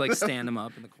 You like stand them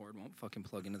up and the cord won't fucking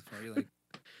plug into the floor. You're like,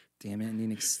 damn it, I need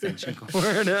an extension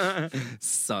cord.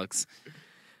 Sucks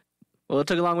Well, it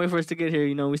took a long way for us to get here.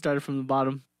 You know, we started from the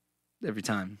bottom. every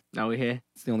time. Now we're here.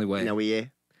 It's the only way. Now we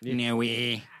No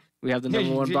way. We have the Yeah, number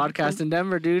you one did. broadcast in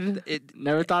Denver, dude. It,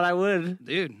 Never thought I would.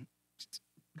 dude.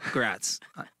 Congrats.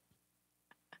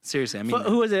 Seriously, I mean,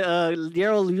 Who was it?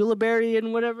 Daryl Ulibarri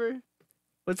and whatever.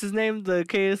 What's his name? The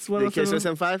KS The 107.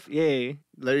 KS175? Yeah.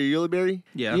 Larry Ulibarri?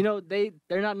 yeah, You know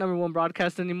they're not number one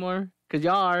broadcast anymore because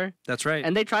y'all are, that's right.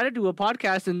 and they try to do a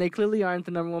podcast and they clearly aren't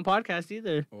the number one podcast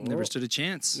either. Never stood a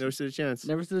chance. Never stood a chance.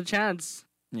 Never stood a chance.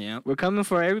 Yeah, We're coming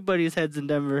for everybody's heads in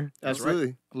Denver.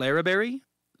 Absolutely. Larraberry.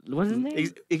 What's his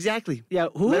name? Exactly. Yeah,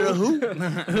 who? Larry who?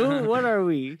 Who? What are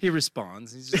we? He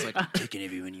responds. He's just like, I'm kicking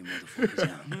every one of you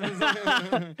motherfuckers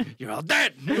out. You're all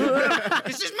dead.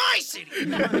 This is my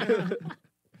city.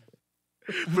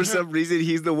 For some reason,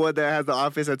 he's the one that has the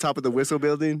office on top of the Whistle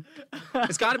building.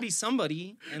 It's got to be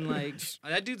somebody. And like,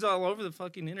 that dude's all over the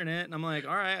fucking internet. And I'm like,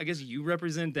 all right, I guess you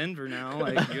represent Denver now.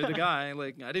 Like, you're the guy.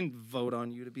 Like, I didn't vote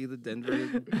on you to be the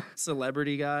Denver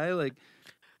celebrity guy. Like,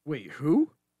 Wait,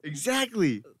 who?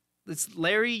 Exactly. it's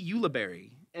Larry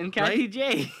Ulibarri. And Kathy Right?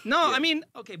 J. No, I mean,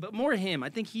 okay, but more him. I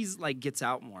think he's like gets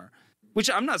out more. Which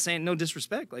I'm not saying no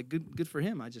disrespect. Like good for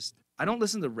him. I don't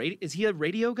listen to radio. Is he a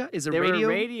radio guy? Is it They radio?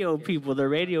 were radio people. They're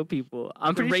radio people.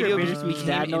 I'm The pretty radio sure just Bittersweet's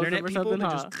became dad knows internet them or people. something, They're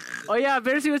huh? just- Oh yeah,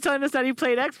 Bittersweet was telling us that he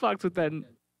played Xbox with them.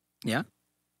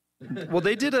 Well,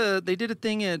 they did a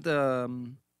thing at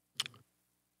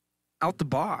Out the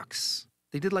Box.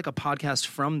 They did like a podcast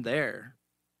from there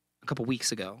a couple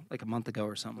weeks ago, like a month ago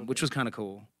or something, which was kind of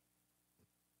cool.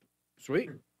 Sweet.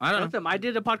 I don't know. Them. I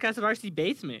did a podcast at RC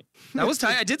Basement. That was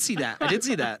tight. I did see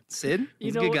that. Sid,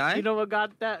 he's a good guy. You know what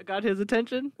got his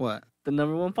attention? What? The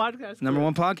number one podcast. Number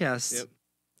one podcast. Yep.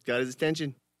 Got his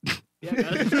attention. Yeah,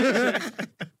 got his attention.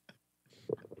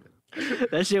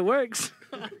 That shit works.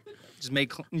 Just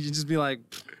you just be like,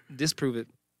 disprove it,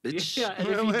 bitch. Yeah,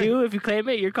 and if you claim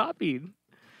it, you're copied.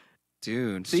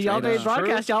 Dude. See, y'all straight made up.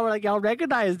 broadcast. Y'all were like y'all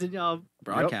recognized and y'all.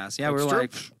 Broadcast. Yeah, That's we're true.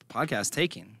 like podcast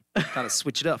taking. Gotta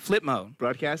switch it up. Flip mode.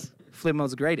 Broadcast. Flip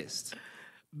mode's the greatest.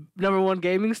 Number one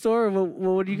gaming store.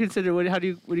 What do you consider? What do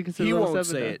you consider? He Level won't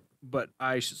 7 say then? it, but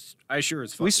I sure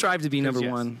as fuck. We strive to be number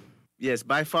Yes. one. Yes,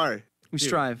 by far. We Dude,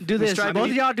 strive. Do We this. strive to Both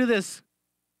be- of y'all do this.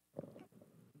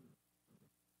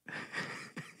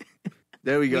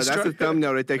 There we go. We That's the struck-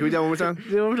 thumbnail right there. Can we do that one more time?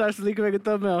 Do it one more time so we can make a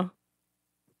thumbnail.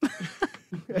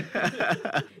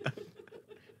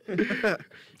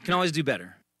 Can always do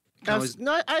better. Can always-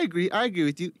 No, I agree. I agree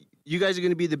with you. You guys are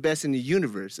going to be the best in the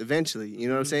universe eventually. You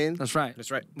know what I'm saying? That's right.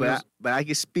 That's right. But I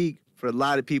can speak for a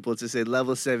lot of people to say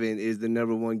Level 7 is the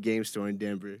 #1 game store in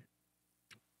Denver.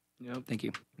 Yep.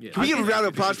 You. Yeah. Can we give a round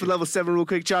of applause for Level 7 real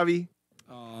quick, Chavi?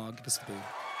 Oh, give us the boo.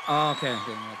 Oh, okay.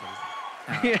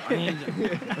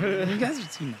 You guys are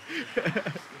too much.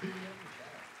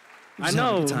 I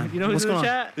know. You know who's What's in the going on?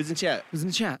 chat? Who's in chat? Who's in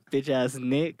the chat? Bitch ass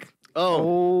Nick.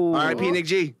 Oh, R.I.P. Nick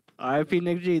G. R.I.P.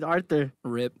 Nick G. Arthur.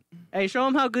 Rip. Hey, show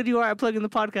him how good you are at plugging the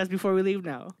podcast before we leave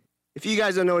now. If you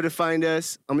guys don't know where to find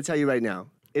us, I'm going to tell you right now.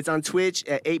 It's on Twitch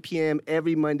at 8 p.m.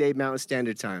 every Monday Mountain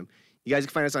Standard Time. You guys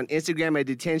can find us on Instagram at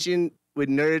Detention with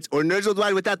Nerds or Nerds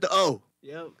Worldwide without the O.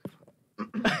 Yep.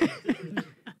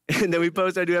 And then we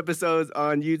post our new episodes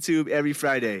on YouTube every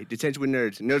Friday. Detention with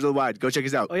Nerds. Nerds Worldwide. Go check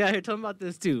us out. Oh yeah, here, tell them about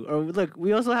this too. Or look,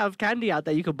 we also have candy out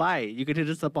that you could buy. You could hit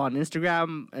us up on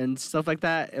Instagram and stuff like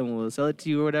that, and we'll sell it to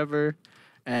you or whatever.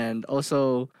 And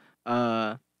also,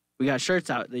 we got shirts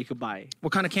out that you could buy.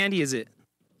 What kind of candy is it?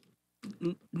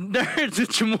 Nerds with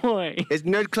Chamoy. It's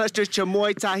Nerd Clusters,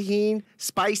 Chamoy, Tahine,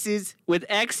 Spices. With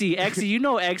Exy. Exy, you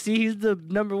know Exy. He's the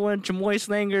 #1 Chamoy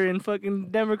slanger in fucking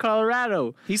Denver,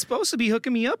 Colorado. He's supposed to be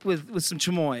hooking me up with some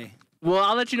chamoy. Well,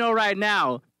 I'll let you know right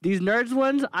now. These Nerds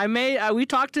ones, we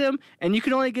talked to him, and you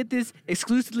can only get this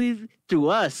exclusively through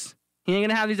us. He ain't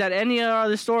gonna have these at any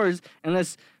other stores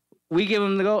unless we give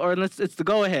him the go, or unless it's the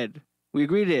go ahead. We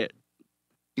agreed to it.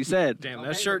 He said. Damn,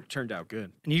 that shirt turned out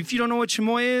good. And if you don't know what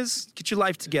chamoy is, get your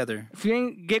life together. If you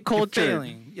ain't get You're culture,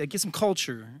 failing. Yeah, get some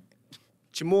culture.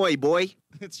 Chamoy, boy.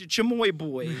 It's your chamoy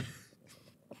boy.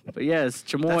 but yes,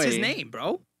 Chamoy. That's his name,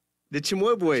 bro. The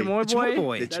Chamoy boy. Chamoy The boy. Chamoy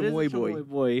boy. The That is Chamoy the boy. Chamoy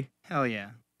boy. Hell yeah.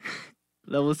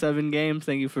 Level 7 Games.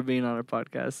 Thank you for being on our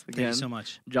podcast Thank again, you so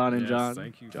much. John and Yes, John.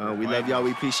 Thank you. John, we love y'all.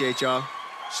 We appreciate y'all.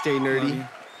 Stay nerdy. Love you.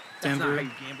 Denver,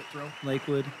 gambit throw.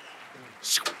 Lakewood.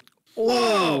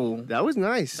 Oh, that was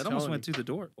nice. That almost telling went you. through the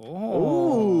door. Ooh.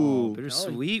 Oh,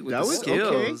 bittersweet with That the was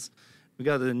skills. We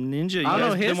got the ninja. You I don't know.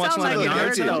 guys been His sounds watching like the it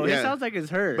hurt Naruto? though. Yeah. His sounds like it's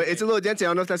hurt. But it's a little dented. I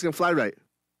don't know if that's gonna fly right.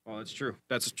 Oh, that's true.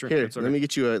 That's true. Here, That's okay. let me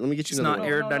get you It's another not one.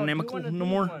 aerodynamical no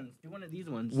more. Do one of these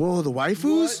ones. Whoa, the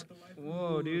waifus?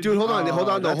 Whoa, dude. Dude, hold on, Oh, hold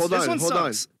on, though, that's- hold this on, one hold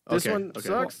on. sucks. This Okay, one okay.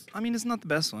 sucks. I mean, it's not the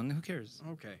best one. Who cares?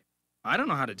 Okay. I don't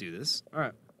know how to do this. All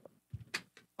right.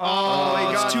 Oh,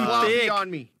 it it's got too floppy thick. on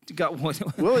me. You got what?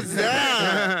 What was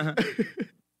that?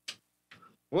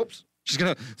 Whoops. She's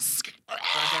gonna.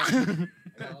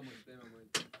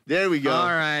 There we go. All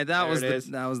right, that There was it is.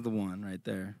 that was the one right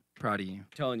there. Proud of you.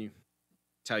 Telling you.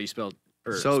 That's how you spelled.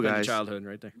 So, spend guys. childhood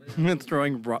right there.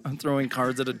 throwing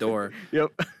cards at a door. Yep.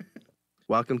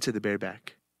 Welcome to the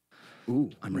Bareback.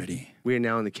 Ooh. I'm ready. We are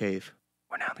now in the cave.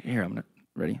 We're now here. I'm gonna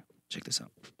ready. Check this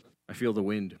out. I feel the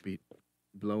wind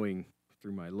blowing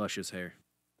through my luscious hair.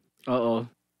 Uh-oh.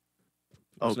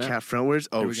 Oh, Snap. cat frontwards?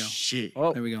 There Oh, we go. shit.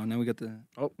 Oh, There we go. Now we got the.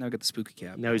 Oh. Now we got the spooky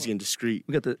cap. Now he's getting discreet.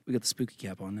 We got the spooky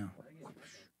cap on now.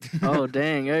 Oh,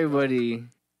 dang. Everybody's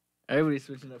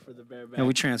switching up for the bareback. And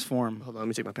we transform. Hold on, let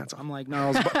me take my pants off. I'm like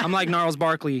Gnarls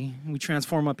Barkley. We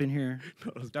transform up in here.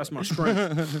 that's my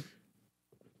strength.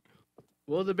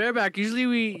 Well, the bareback, usually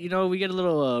we get a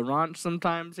little raunch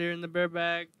sometimes here in the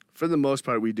bareback. For the most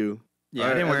part, we do. Yeah,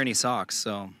 I didn't wear any socks,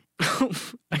 so. No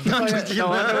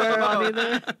underwear on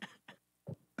either.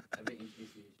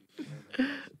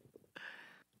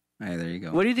 Hey, there you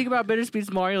go. What do you think about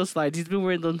Bittersweet's Mario slides? He's been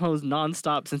wearing those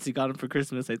nonstop since he got them for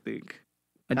Christmas, I think.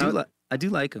 I do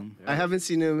like them. I haven't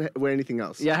seen him wear anything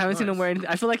else. Yeah, I haven't seen him wear anything.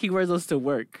 I feel like he wears those to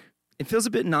work. It feels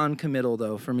a bit non-committal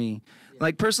though for me.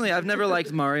 Like personally, I've never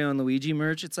liked Mario and Luigi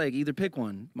merch. It's like either pick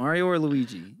one, Mario or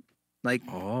Luigi. Like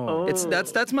Oh. it's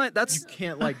that's You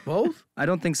can't like both? I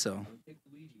don't think so.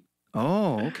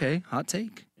 Oh, okay. Hot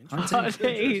take. Hot Hot take.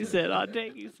 take, he said. Hot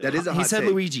take, he said. That is a He hot said take.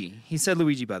 Luigi. He said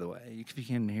Luigi, by the way. If you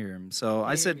can hear him. So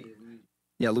I said,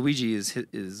 yeah, Luigi is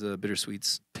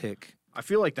Bittersweet's pick. I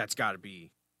feel like that's got to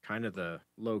be kind of the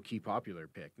low key popular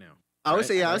pick now. I would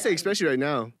say, yeah, I would say especially right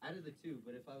now. Out of the two,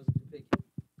 but if I was to pick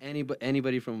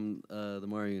anybody from the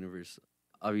Mario universe,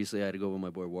 obviously I had to go with my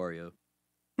boy Wario.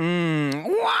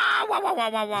 Wow, wow, wow, wow,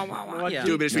 wow, wow, wow. What Yeah.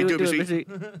 Do it, Bittersweet, do it,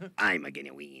 Bittersweet. I'm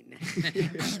gonna win.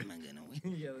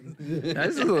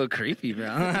 That's a little creepy, bro.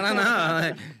 I don't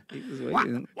know. He was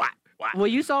waiting. Well,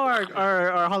 you saw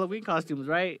our Halloween costumes,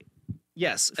 right?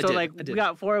 Yes, I So did. like I did. we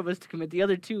got 4 of us to commit. The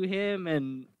other 2, him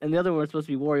and the other one was supposed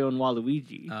to be Wario and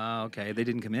Waluigi. Okay, they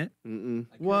didn't commit. Mm-mm.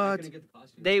 What?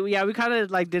 We kind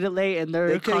of like did it late, and They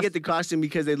their couldn't get the costume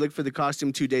because they looked for the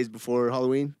costume 2 days before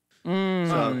Halloween. So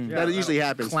yeah, that usually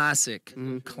happens. Classic.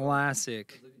 Mhm.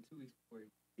 Classic.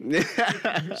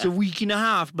 It's a week and a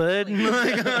half, bud.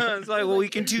 It's like a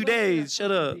week and 2 days.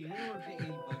 Shut up.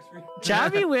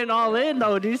 Chavy went all in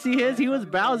though. Did you see his? He was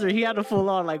Bowser. He had a full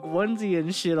on like onesie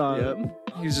and shit on. Yep.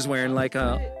 He was just wearing like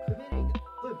a.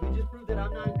 Look, we just proved that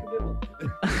I'm not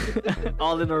committal.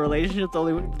 All in a relationship, the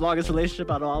only longest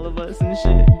relationship out of all of us and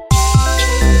shit.